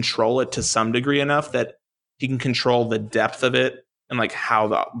able to control it to some degree enough that he can control the depth of it and like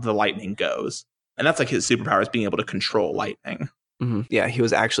how the lightning goes. And that's like his superpower, is being able to control lightning. Yeah, he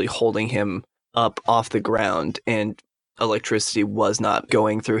was actually holding him up off the ground, and electricity was not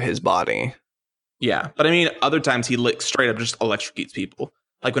going through his body. Yeah, but I mean, other times he straight up just electrocutes people.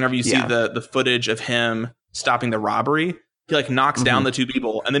 Like whenever you see the footage of him stopping the robbery, he like knocks down the two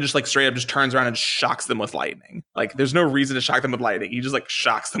people and then just like straight up just turns around and shocks them with lightning. Like there's no reason to shock them with lightning. He just like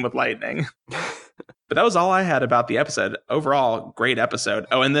shocks them with lightning. But that was all I had about the episode. Overall, great episode.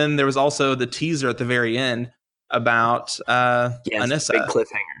 Oh, and then there was also the teaser at the very end about Anissa.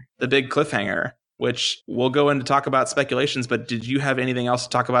 The big cliffhanger. Which we'll go into talk about speculations, but did you have anything else to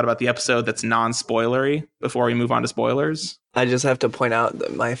talk about the episode that's non-spoilery before we move on to spoilers? I just have to point out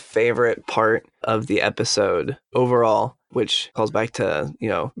that my favorite part of the episode overall, which calls back to,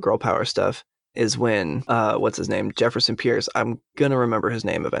 girl power stuff, is when, what's his name? Jefferson Pierce. I'm going to remember his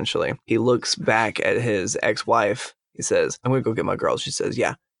name eventually. He looks back at his ex-wife. He says, I'm going to go get my girls. She says,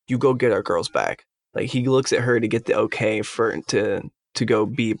 yeah, you go get our girls back. Like he looks at her to get the okay to go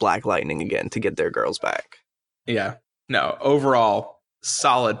be Black Lightning again, to get their girls back. Yeah. No, overall,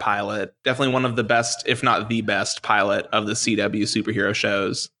 solid pilot. Definitely one of the best, if not the best pilot of the CW superhero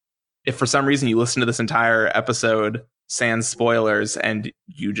shows. If for some reason you listen to this entire episode, sans spoilers, and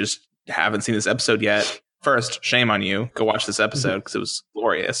you just haven't seen this episode yet, first, shame on you. Go watch this episode because it was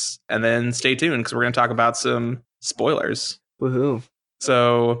glorious. And then stay tuned because we're going to talk about some spoilers. Woohoo.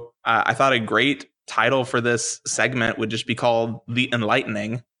 So I thought a great title for this segment would just be called The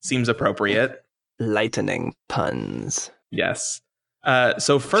Enlightening. Seems appropriate. Lightning puns. Yes.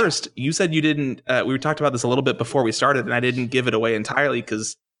 So first, you said you didn't, we talked about this a little bit before we started, and I didn't give it away entirely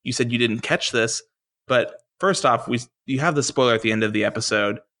because you said you didn't catch this. But first off, you have the spoiler at the end of the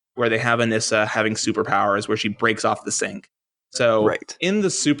episode where they have Anissa having superpowers where she breaks off the sink. So in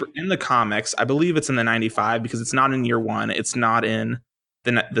the comics, I believe it's in the 95 because it's not in year one. It's not in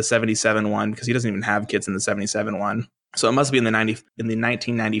the 77 one because he doesn't even have kids in the 77 one. So it must be in the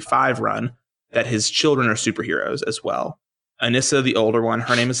 1995 run that his children are superheroes as well. Anissa, the older one,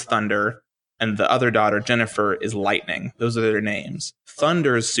 her name is Thunder, and the other daughter, Jennifer, is Lightning. Those are their names.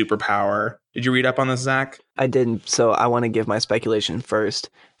 Thunder's superpower. Did you read up on this, Zach? I didn't. So I want to give my speculation first.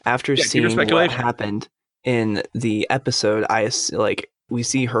 After seeing what happened in the episode, we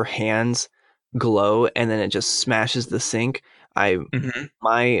see her hands glow and then it just smashes the sink.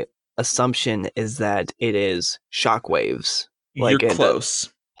 My assumption is that it is shockwaves. You're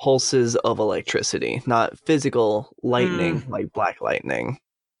close. Pulses of electricity, not physical lightning like Black Lightning.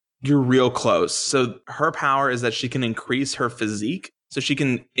 You're real close. So her power is that she can increase her physique so she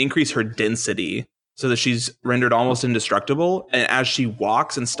can increase her density so that she's rendered almost indestructible. And as she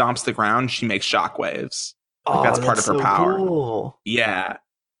walks and stomps the ground, she makes shockwaves. Like that's part of her so power. Cool. Yeah.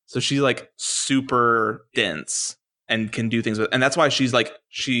 So she's like super dense and can do things with, and that's why she's like,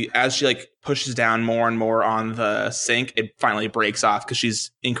 as she like pushes down more and more on the sink, it finally breaks off because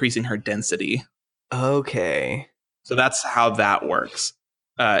she's increasing her density. Okay. So that's how that works.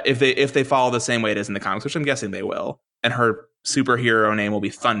 If they follow the same way it is in the comics, which I'm guessing they will, and her superhero name will be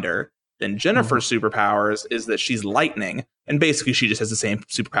Thunder, then Jennifer's superpowers is that she's lightning, and basically she just has the same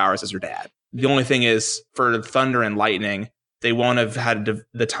superpowers as her dad. The only thing is, for Thunder and Lightning, they won't have had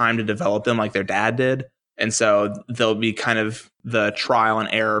the time to develop them like their dad did, and so there'll be kind of the trial and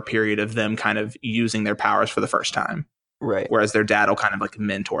error period of them kind of using their powers for the first time. Right. Whereas their dad will kind of like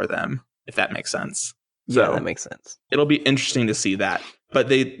mentor them, if that makes sense. So yeah, that makes sense. It'll be interesting to see that. But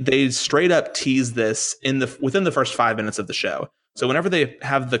they straight up tease this within the first 5 minutes of the show. So whenever they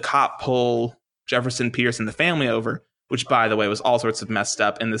have the cop pull Jefferson Pierce and the family over, which by the way was all sorts of messed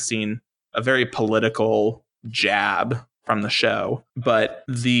up in the scene, a very political jab from the show. But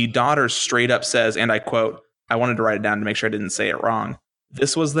the daughter straight up says, and I quote, I wanted to write it down to make sure I didn't say it wrong.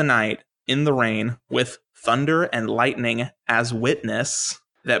 This was the night in the rain with thunder and lightning as witness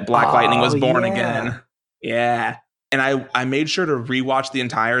that Black Lightning was born again. Yeah. And I made sure to rewatch the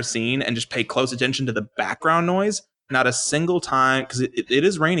entire scene and just pay close attention to the background noise. Not a single time, because it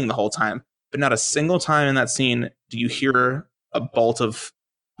is raining the whole time, but not a single time in that scene do you hear a bolt of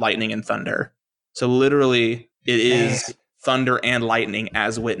lightning and thunder. So literally, it is thunder and lightning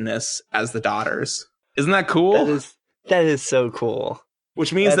as witness as the daughters. Isn't that cool? That is so cool.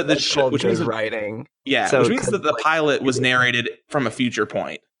 Which means that which means writing. Yeah, so, which means that the pilot was narrated from a future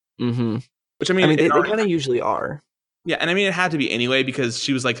point. Mm-hmm. Which I mean they kind of usually are. Yeah, and I mean, it had to be anyway because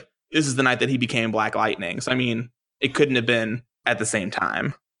she was like, this is the night that he became Black Lightning. So, I mean, it couldn't have been at the same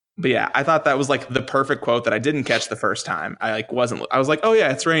time. But yeah, I thought that was like the perfect quote that I didn't catch the first time. I was like, oh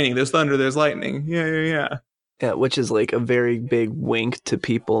yeah, it's raining. There's thunder. There's lightning. Yeah. Yeah, which is like a very big wink to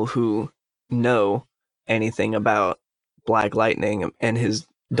people who know anything about Black Lightning and his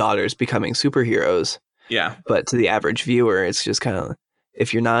daughters becoming superheroes. Yeah. But to the average viewer, it's just kind of,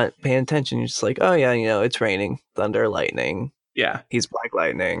 if you're not paying attention, you're just like, oh yeah, it's raining, thunder, lightning. Yeah. He's Black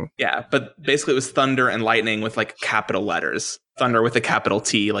Lightning. Yeah, but basically it was thunder and lightning with like capital letters. Thunder with a capital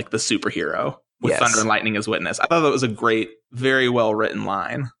T, like the superhero, with thunder and lightning as witness. I thought that was a great, very well written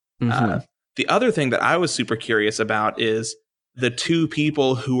line. Mm-hmm. The other thing that I was super curious about is the two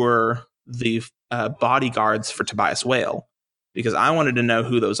people who were the bodyguards for Tobias Whale, because I wanted to know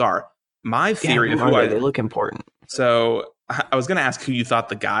who those are. My theory of who they look important. So I was going to ask who you thought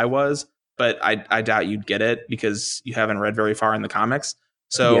the guy was, but I doubt you'd get it because you haven't read very far in the comics.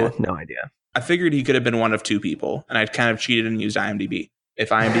 So no idea. I figured he could have been one of two people, and I'd kind of cheated and used IMDb.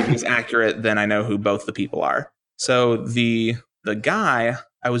 If IMDb is accurate, then I know who both the people are. So the guy,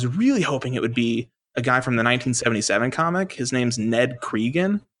 I was really hoping it would be a guy from the 1977 comic. His name's Ned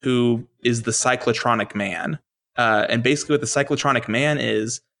Cregan, who is the Cyclotronic Man. And basically what the Cyclotronic Man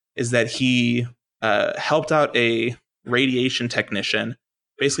is that he helped out a radiation technician,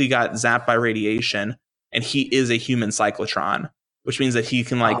 basically got zapped by radiation, and he is a human cyclotron, which means that he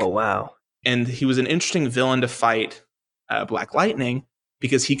can like... Oh, wow. And he was an interesting villain to fight Black Lightning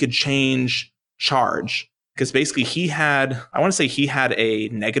because he could change charge. Because basically he had a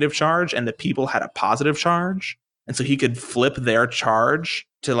negative charge and the people had a positive charge. And so he could flip their charge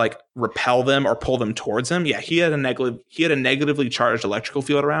to like repel them or pull them towards him. Yeah, he had a negatively charged electrical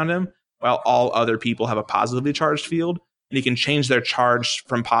field around him, while all other people have a positively charged field. And he can change their charge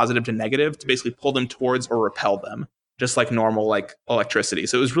from positive to negative to basically pull them towards or repel them, just like normal like electricity.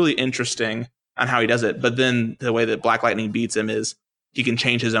 So it was really interesting on how he does it. But then the way that Black Lightning beats him is he can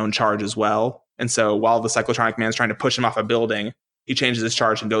change his own charge as well. And so while the Cyclotronic Man's trying to push him off a building, he changes his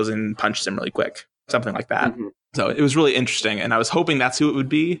charge and goes in and punches him really quick. Something like that. Mm-hmm. So it was really interesting. And I was hoping that's who it would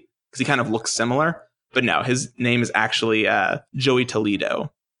be because he kind of looks similar. But no, his name is actually Joey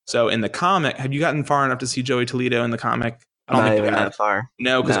Toledo. So in the comic, have you gotten far enough to see Joey Toledo in the comic? I don't think that far.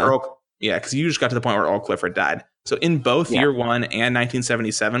 No, because because you just got to the point where Earl Clifford died. So in both Year One and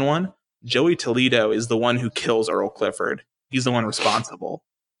 1977 one, Joey Toledo is the one who kills Earl Clifford. He's the one responsible.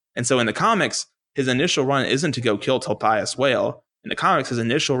 And so in the comics, his initial run isn't to go kill Tobias Whale. In the comics, his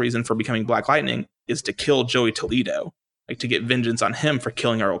initial reason for becoming Black Lightning is to kill Joey Toledo, like to get vengeance on him for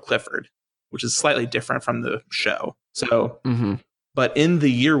killing Earl Clifford, which is slightly different from the show. So, but in the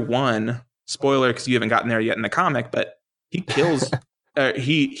Year One, spoiler because you haven't gotten there yet in the comic, but he kills,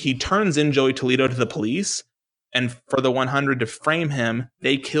 he turns in Joey Toledo to the police, And for the 100 to frame him,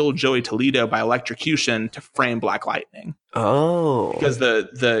 they kill Joey Toledo by electrocution to frame Black Lightning. Oh. Because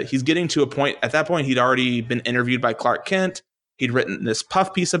he's getting to a point, at that point, he'd already been interviewed by Clark Kent. He'd written this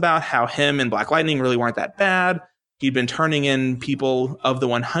puff piece about how him and Black Lightning really weren't that bad. He'd been turning in people of the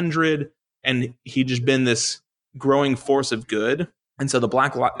 100, and he'd just been this growing force of good. And so the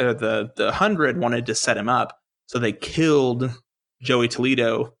 100 wanted to set him up. So they killed Joey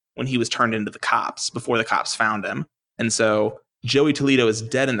Toledo when he was turned into the cops, before the cops found him. And so Joey Toledo is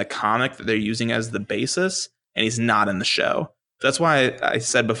dead in the comic that they're using as the basis, and he's not in the show. That's why I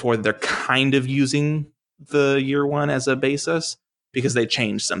said before they're kind of using the year one as a basis, because they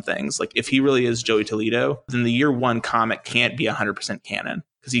changed some things. Like, if he really is Joey Toledo, then the year one comic can't be 100% canon,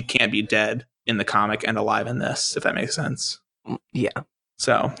 because he can't be dead in the comic and alive in this, if that makes sense. Yeah.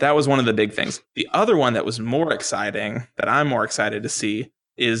 So that was one of the big things. The other one that was more exciting, that I'm more excited to see,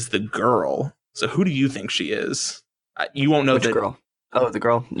 is the girl. So who do you think she is? You won't know. Which girl? Oh, the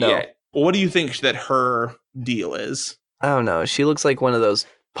girl? No. Yeah. Well, what do you think that her deal is? I don't know. She looks like one of those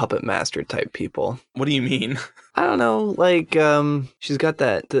puppet master type people. What do you mean? I don't know. Like, she's got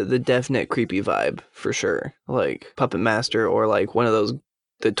that the definite creepy vibe for sure. Like puppet master, or like one of those,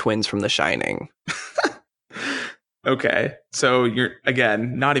 the twins from The Shining. Okay, so you're,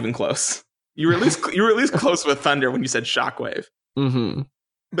 again, not even close. You were at least close with Thunder when you said Shockwave. Mm-hmm.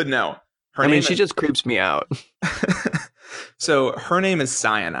 But no, she just creeps me out. So her name is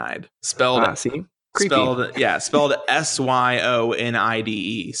Cyanide, spelled see, creepy. Spelled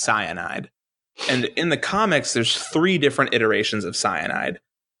Syonide, Cyanide. And in the comics, there's 3 different iterations of Cyanide.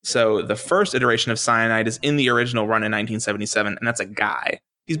 So the first iteration of Cyanide is in the original run in 1977, and that's a guy.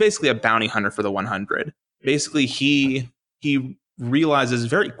 He's basically a bounty hunter for the 100. Basically, he realizes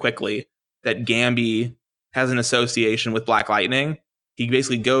very quickly that Gambi has an association with Black Lightning. He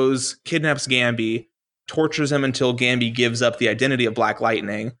basically kidnaps Gambi, tortures him until Gambi gives up the identity of Black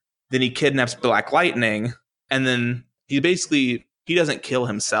Lightning. Then he kidnaps Black Lightning, and then he doesn't kill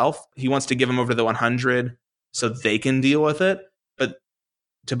himself. He wants to give him over to the 100 so they can deal with it. But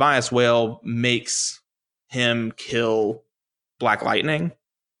Tobias Whale makes him kill Black Lightning.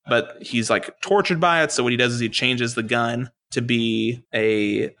 But he's like tortured by it. So what he does is he changes the gun to be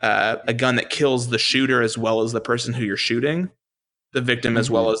a gun that kills the shooter as well as the person who you're shooting, the victim as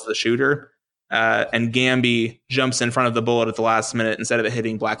well as the shooter. And Gambi jumps in front of the bullet at the last minute. Instead of it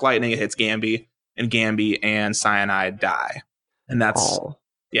hitting Black Lightning, it hits Gambi, and Gambi and Cyanide die. And that's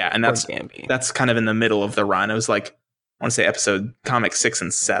Gambi. That's kind of in the middle of the run. It was like, I want to say comic 6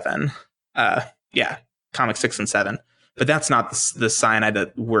 and 7. Comic 6 and 7. But that's not the Cyanide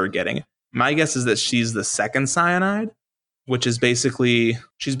that we're getting. My guess is that she's the second Cyanide, which is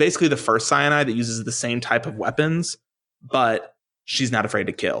she's basically the first Cyanide that uses the same type of weapons, but she's not afraid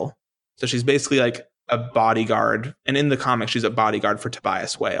to kill. So she's basically like a bodyguard. And in the comic, she's a bodyguard for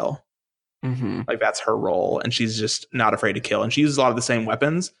Tobias Whale. Mm-hmm. Like, that's her role. And she's just not afraid to kill. And she uses a lot of the same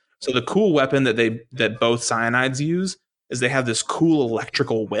weapons. So the cool weapon that both Cyanides use is they have this cool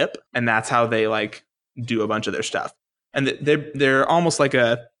electrical whip. And that's how they like do a bunch of their stuff. And they're almost like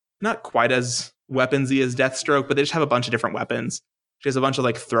not quite as weaponsy as Deathstroke, but they just have a bunch of different weapons. She has a bunch of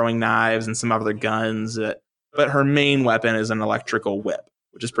like throwing knives and some other guns. But her main weapon is an electrical whip,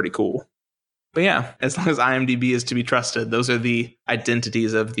 which is pretty cool. But yeah, as long as IMDb is to be trusted, those are the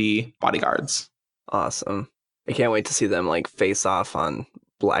identities of the bodyguards. Awesome. I can't wait to see them like face off on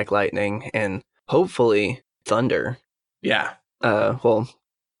Black Lightning and hopefully Thunder. Yeah. Googling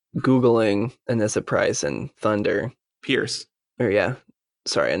Anissa Price and Thunder. Pierce.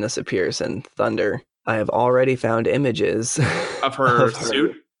 Anissa Pierce and Thunder. I have already found images of her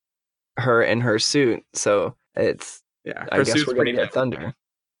suit. Her in her suit. So it's, I guess we're going to get Thunder.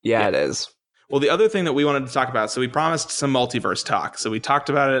 Yeah, it is. Well, the other thing that we wanted to talk about, so we promised some multiverse talk. So we talked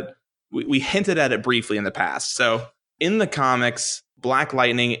about it. We hinted at it briefly in the past. So in the comics, Black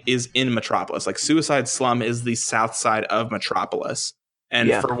Lightning is in Metropolis. Like, Suicide Slum is the south side of Metropolis.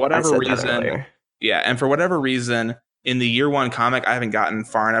 And for whatever reason, in the year one comic, I haven't gotten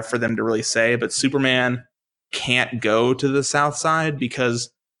far enough for them to really say, but Superman can't go to the south side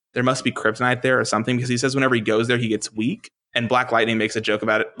because there must be kryptonite there or something, because he says whenever he goes there, he gets weak. And Black Lightning makes a joke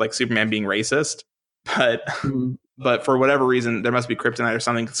about it, like Superman being racist. But for whatever reason, there must be kryptonite or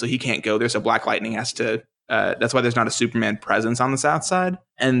something, so he can't go there. So Black Lightning has to... that's why there's not a Superman presence on the south side.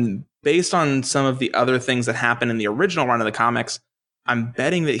 And based on some of the other things that happen in the original run of the comics, I'm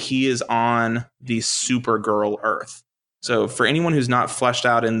betting that he is on the Supergirl Earth. So for anyone who's not fleshed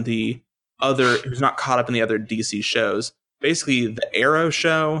out in who's not caught up in the other DC shows, basically the Arrow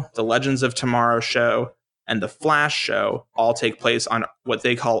show, the Legends of Tomorrow show, and the Flash show all take place on what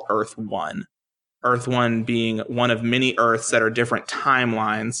they call Earth 1. Earth 1 being one of many Earths that are different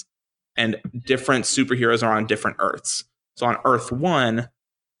timelines, and different superheroes are on different Earths. So on Earth 1,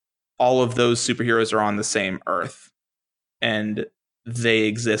 all of those superheroes are on the same Earth, and they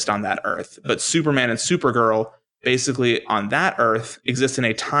exist on that Earth. But Superman and Supergirl, basically on that Earth, exist in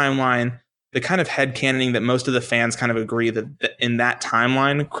a timeline. The kind of headcanoning that most of the fans kind of agree that in that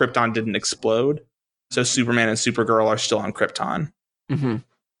timeline, Krypton didn't explode. So Superman and Supergirl are still on Krypton. Mm-hmm.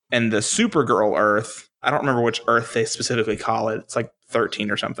 And the Supergirl Earth, I don't remember which Earth they specifically call it. It's like 13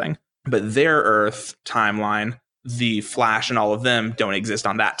 or something. But their Earth timeline, the Flash and all of them don't exist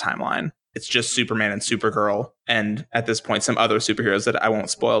on that timeline. It's just Superman and Supergirl. And at this point, some other superheroes that I won't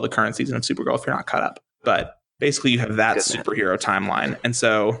spoil the current season of Supergirl if you're not caught up. But basically, you have that superhero timeline. And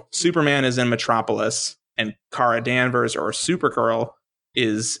so Superman is in Metropolis, and Kara Danvers, or Supergirl,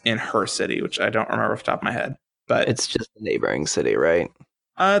 is in her city, which I don't remember off the top of my head. But it's just a neighboring city, right?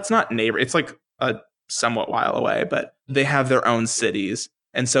 It's not neighbor. It's like a somewhat while away, but they have their own cities.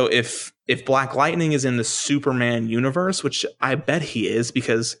 And so if Black Lightning is in the Superman universe, which I bet he is,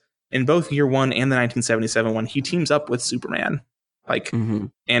 because in both Year One and the 1977 one, he teams up with Superman,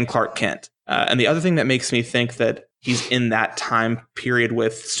 and Clark Kent. And the other thing that makes me think that he's in that time period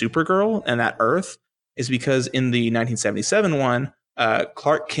with Supergirl and that Earth is because in the 1977 one,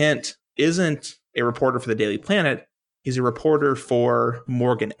 Clark Kent isn't a reporter for the Daily Planet. He's a reporter for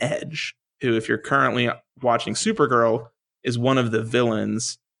Morgan Edge, who, if you're currently watching Supergirl, is one of the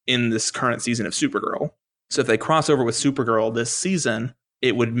villains in this current season of Supergirl. So if they cross over with Supergirl this season,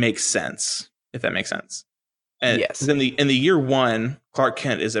 it would make sense, if that makes sense. And yes. In the Year One, Clark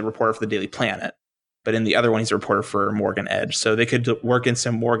Kent is a reporter for the Daily Planet, but in the other one, he's a reporter for Morgan Edge. So they could work in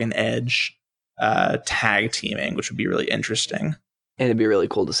some Morgan Edge tag teaming, which would be really interesting. And it'd be really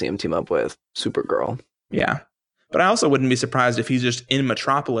cool to see him team up with Supergirl. Yeah. But I also wouldn't be surprised if he's just in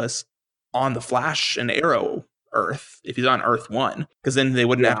Metropolis on the Flash and Arrow Earth, if he's on Earth 1, because then they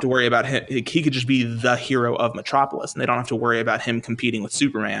wouldn't have to worry about him. He could just be the hero of Metropolis, and they don't have to worry about him competing with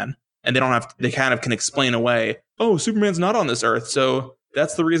Superman. And they kind of can explain away, oh, Superman's not on this Earth, so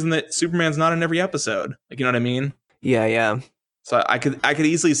that's the reason that Superman's not in every episode. Like, you know what I mean? Yeah. So I could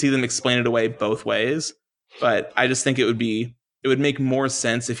easily see them explain it away both ways, but I just think it would make more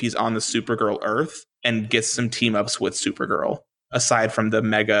sense if he's on the Supergirl Earth and gets some team ups with Supergirl, aside from the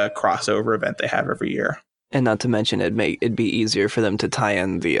mega crossover event they have every year. And not to mention, it'd be easier for them to tie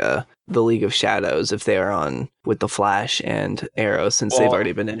in the League of Shadows if they are on with the Flash and Arrow, since they've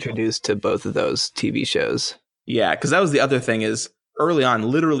already been introduced to both of those TV shows. Yeah, because that was the other thing is early on,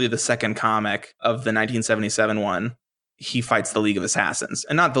 literally the second comic of the 1977 one, he fights the League of Assassins,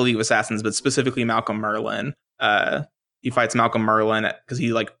 and not the League of Assassins, but specifically Malcolm Merlyn. He fights Malcolm Merlyn because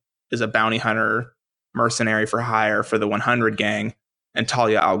he is a bounty hunter, mercenary for hire for the 100 gang. And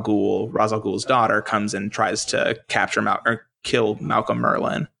Talia al Ghul, Ra's al Ghul's daughter, comes and tries to kill Malcolm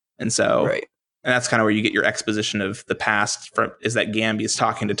Merlyn. And so, and that's kind of where you get your exposition of the past is that Gambi is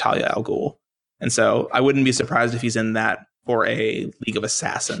talking to Talia al Ghul. And so I wouldn't be surprised if he's in that for a League of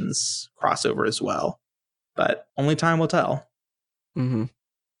Assassins crossover as well. But only time will tell. Mm-hmm.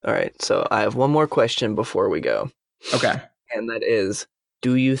 All right. So I have one more question before we go. Okay. And that is,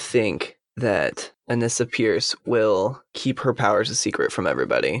 do you think that Anissa Pierce will keep her powers a secret from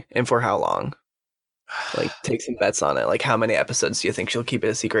everybody, and for how long? Take some bets on it. How many episodes do you think she'll keep it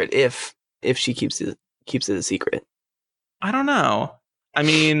a secret if she keeps it a secret? I don't know. I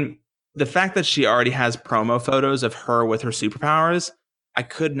mean, the fact that she already has promo photos of her with her superpowers, I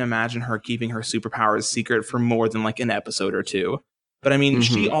couldn't imagine her keeping her superpowers secret for more than an episode or two. But I mean,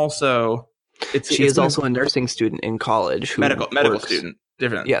 she also she is also a nursing student in college who medical student.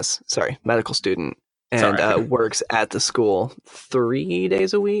 Different. Yes, sorry, medical student, and works at the school 3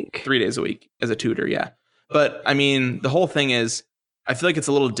 days a week. 3 days a week as a tutor, yeah. But I mean, the whole thing is, I feel like it's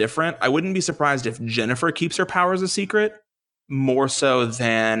a little different. I wouldn't be surprised if Jennifer keeps her powers a secret more so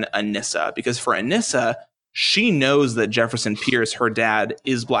than Anissa, because for Anissa, she knows that Jefferson Pierce, her dad,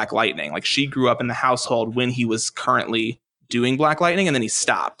 is Black Lightning. She grew up in the household when he was currently doing Black Lightning, and then he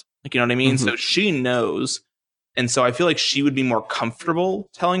stopped. You know what I mean? Mm-hmm. So she knows. And so I feel like she would be more comfortable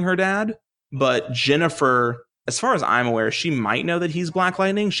telling her dad. But Jennifer, as far as I'm aware, she might know that he's Black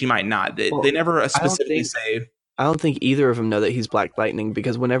Lightning. She might not. They never specifically say. I don't think either of them know that he's Black Lightning,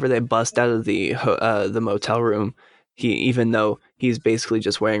 because whenever they bust out of the motel room, even though he's basically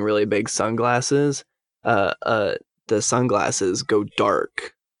just wearing really big sunglasses, the sunglasses go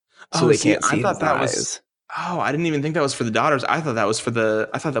dark, so they can't see his eyes. I didn't even think that was for the daughters. I thought that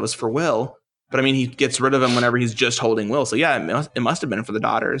was for Will. But I mean, he gets rid of him whenever he's just holding Will. So yeah, it must have been for the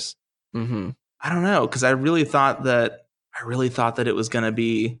daughters. Mm-hmm. I don't know, because I really thought that I really thought that it was going to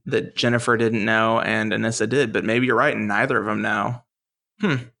be that Jennifer didn't know and Anissa did, but maybe you're right, and neither of them know.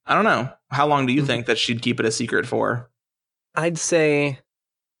 I don't know. How long do you think that she'd keep it a secret for? I'd say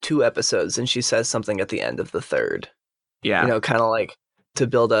 2 episodes, and she says something at the end of the third. Yeah. You know, kind of like to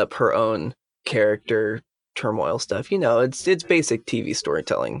build up her own character turmoil stuff. You know, it's basic TV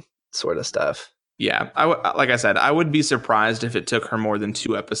storytelling sort of stuff. Yeah. Like I said, I would be surprised if it took her more than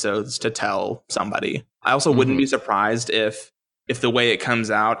 2 episodes to tell somebody. I also wouldn't be surprised if the way it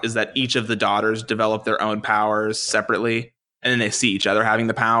comes out is that each of the daughters develop their own powers separately, and then they see each other having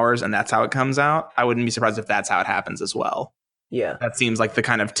the powers, and that's how it comes out. I wouldn't be surprised if that's how it happens as well. Yeah. That seems like the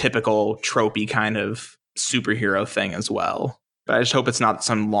kind of typical tropey kind of superhero thing as well. But I just hope it's not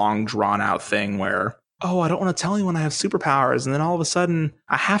some long drawn out thing where, oh, I don't want to tell anyone I have superpowers, and then all of a sudden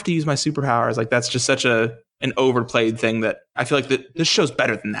I have to use my superpowers. Like, that's just such an overplayed thing that I feel like this show's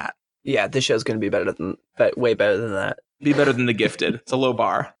better than that. Yeah, this show's going to be way better than that. Be better than The Gifted. It's a low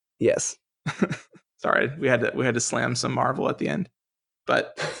bar. Yes. Sorry, we had to slam some Marvel at the end,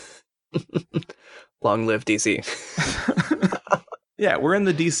 but long live DC. Yeah, we're in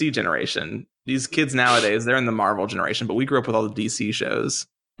the DC generation. These kids nowadays, they're in the Marvel generation, but we grew up with all the DC shows.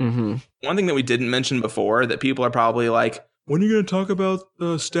 Mm-hmm. One thing that we didn't mention before that people are probably like, when are you going to talk about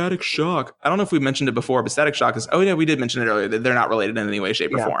Static Shock? I don't know if we mentioned it before, but Static Shock is, oh yeah, we did mention it earlier, that they're not related in any way,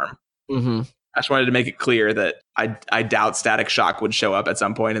 shape, or form. Mm-hmm. I just wanted to make it clear that I doubt Static Shock would show up at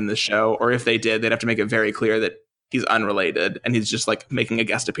some point in this show, or if they did, they'd have to make it very clear that he's unrelated and he's just like making a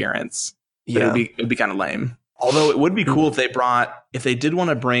guest appearance. Yeah, it'd be kind of lame. Although it would be cool if they did want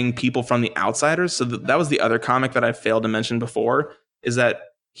to bring people from the Outsiders. So that was the other comic that I failed to mention before, is that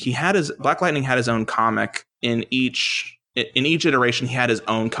Black Lightning had his own comic in each iteration. He had his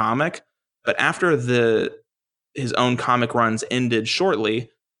own comic, but after his own comic runs ended shortly,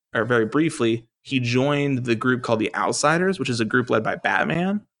 or very briefly, he joined the group called the Outsiders, which is a group led by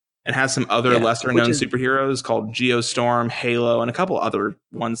Batman, and has some other lesser known superheroes called Geostorm, Halo, and a couple other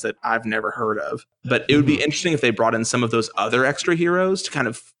ones that I've never heard of. But it would be interesting if they brought in some of those other extra heroes to kind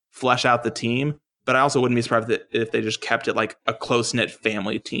of flesh out the team. But I also wouldn't be surprised if they just kept it like a close-knit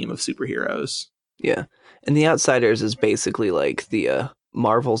family team of superheroes. Yeah. And the Outsiders is basically like the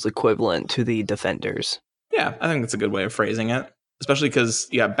Marvel's equivalent to the Defenders. Yeah, I think that's a good way of phrasing it. Especially because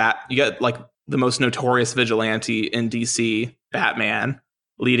you got like the most notorious vigilante in DC, Batman,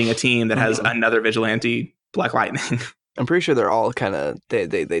 leading a team that has another vigilante, Black Lightning. I'm pretty sure they're all kind of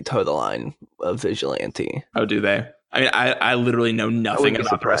they toe the line of vigilante. Oh, do they? I mean, I literally know nothing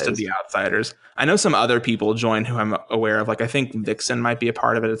about the rest of the Outsiders. I know some other people join who I'm aware of. Like, I think Vixen might be a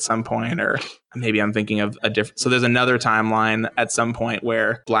part of it at some point, or maybe I'm thinking of a different. So there's another timeline at some point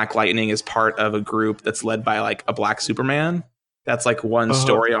where Black Lightning is part of a group that's led by like a Black Superman. That's like one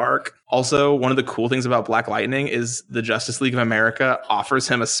story arc. Also, one of the cool things about Black Lightning is the Justice League of America offers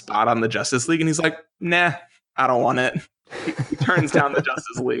him a spot on the Justice League, and he's like, nah, I don't want it. He turns down the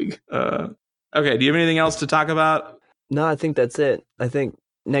Justice League. Okay, do you have anything else to talk about? No, I think that's it. I think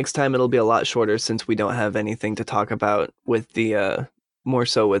next time it'll be a lot shorter since we don't have anything to talk about with the more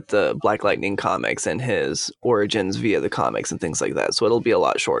so with the Black Lightning comics and his origins via the comics and things like that. So it'll be a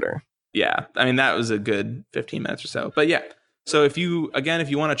lot shorter. Yeah, I mean, that was a good 15 minutes or so. But yeah. So if you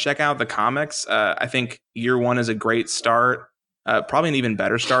want to check out the comics, I think Year One is a great start. Probably an even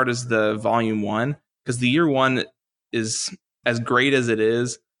better start is the Volume 1, because the Year One is, as great as it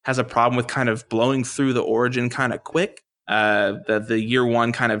is, has a problem with kind of blowing through the origin kind of quick. The Year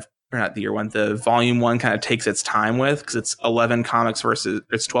One kind of, or not the Year One, the Volume 1 kind of takes its time with, because it's 12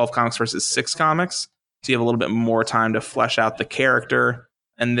 comics versus 6 comics. So you have a little bit more time to flesh out the character,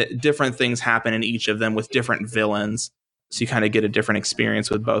 and the different things happen in each of them with different villains. So you kind of get a different experience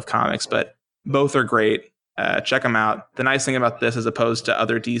with both comics, but both are great. Check them out. The nice thing about this, as opposed to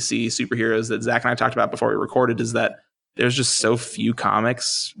other DC superheroes that Zach and I talked about before we recorded, is that there's just so few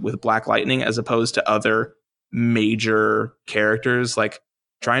comics with Black Lightning as opposed to other major characters. Like,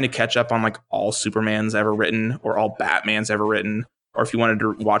 trying to catch up on like all Superman's ever written or all Batman's ever written, or if you wanted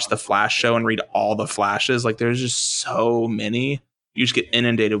to watch the Flash show and read all the Flashes, like there's just so many. You just get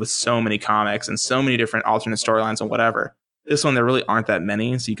inundated with so many comics and so many different alternate storylines and whatever. This one, there really aren't that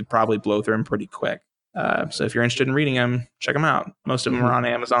many, so you could probably blow through them pretty quick. So if you're interested in reading them, check them out. Most of them are on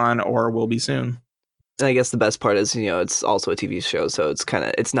Amazon or will be soon. And I guess the best part is, it's also a TV show, so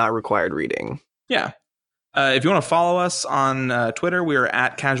it's not required reading. Yeah. If you want to follow us on Twitter, we are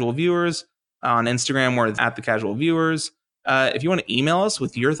at Casual Viewers. On Instagram, we're at The Casual Viewers. If you want to email us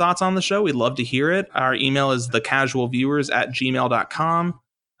with your thoughts on the show, we'd love to hear it. Our email is thecasualviewers@gmail.com.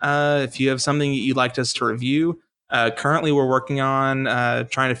 If you have something you'd like us to review, currently we're working on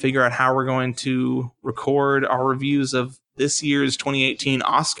trying to figure out how we're going to record our reviews of this year's 2018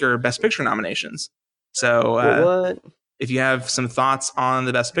 Oscar Best Picture nominations. So What? if you have some thoughts on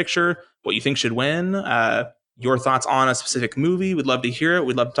the Best Picture, what you think should win, your thoughts on a specific movie, we'd love to hear it.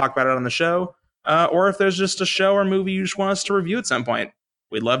 We'd love to talk about it on the show. Or if there's just a show or movie you just want us to review at some point,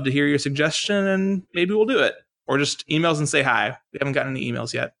 we'd love to hear your suggestion and maybe we'll do it. Or just email us and say hi. We haven't gotten any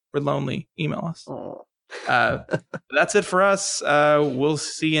emails yet. We're lonely. Email us. That's it for us. We'll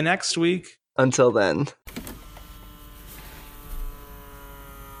see you next week. Until then.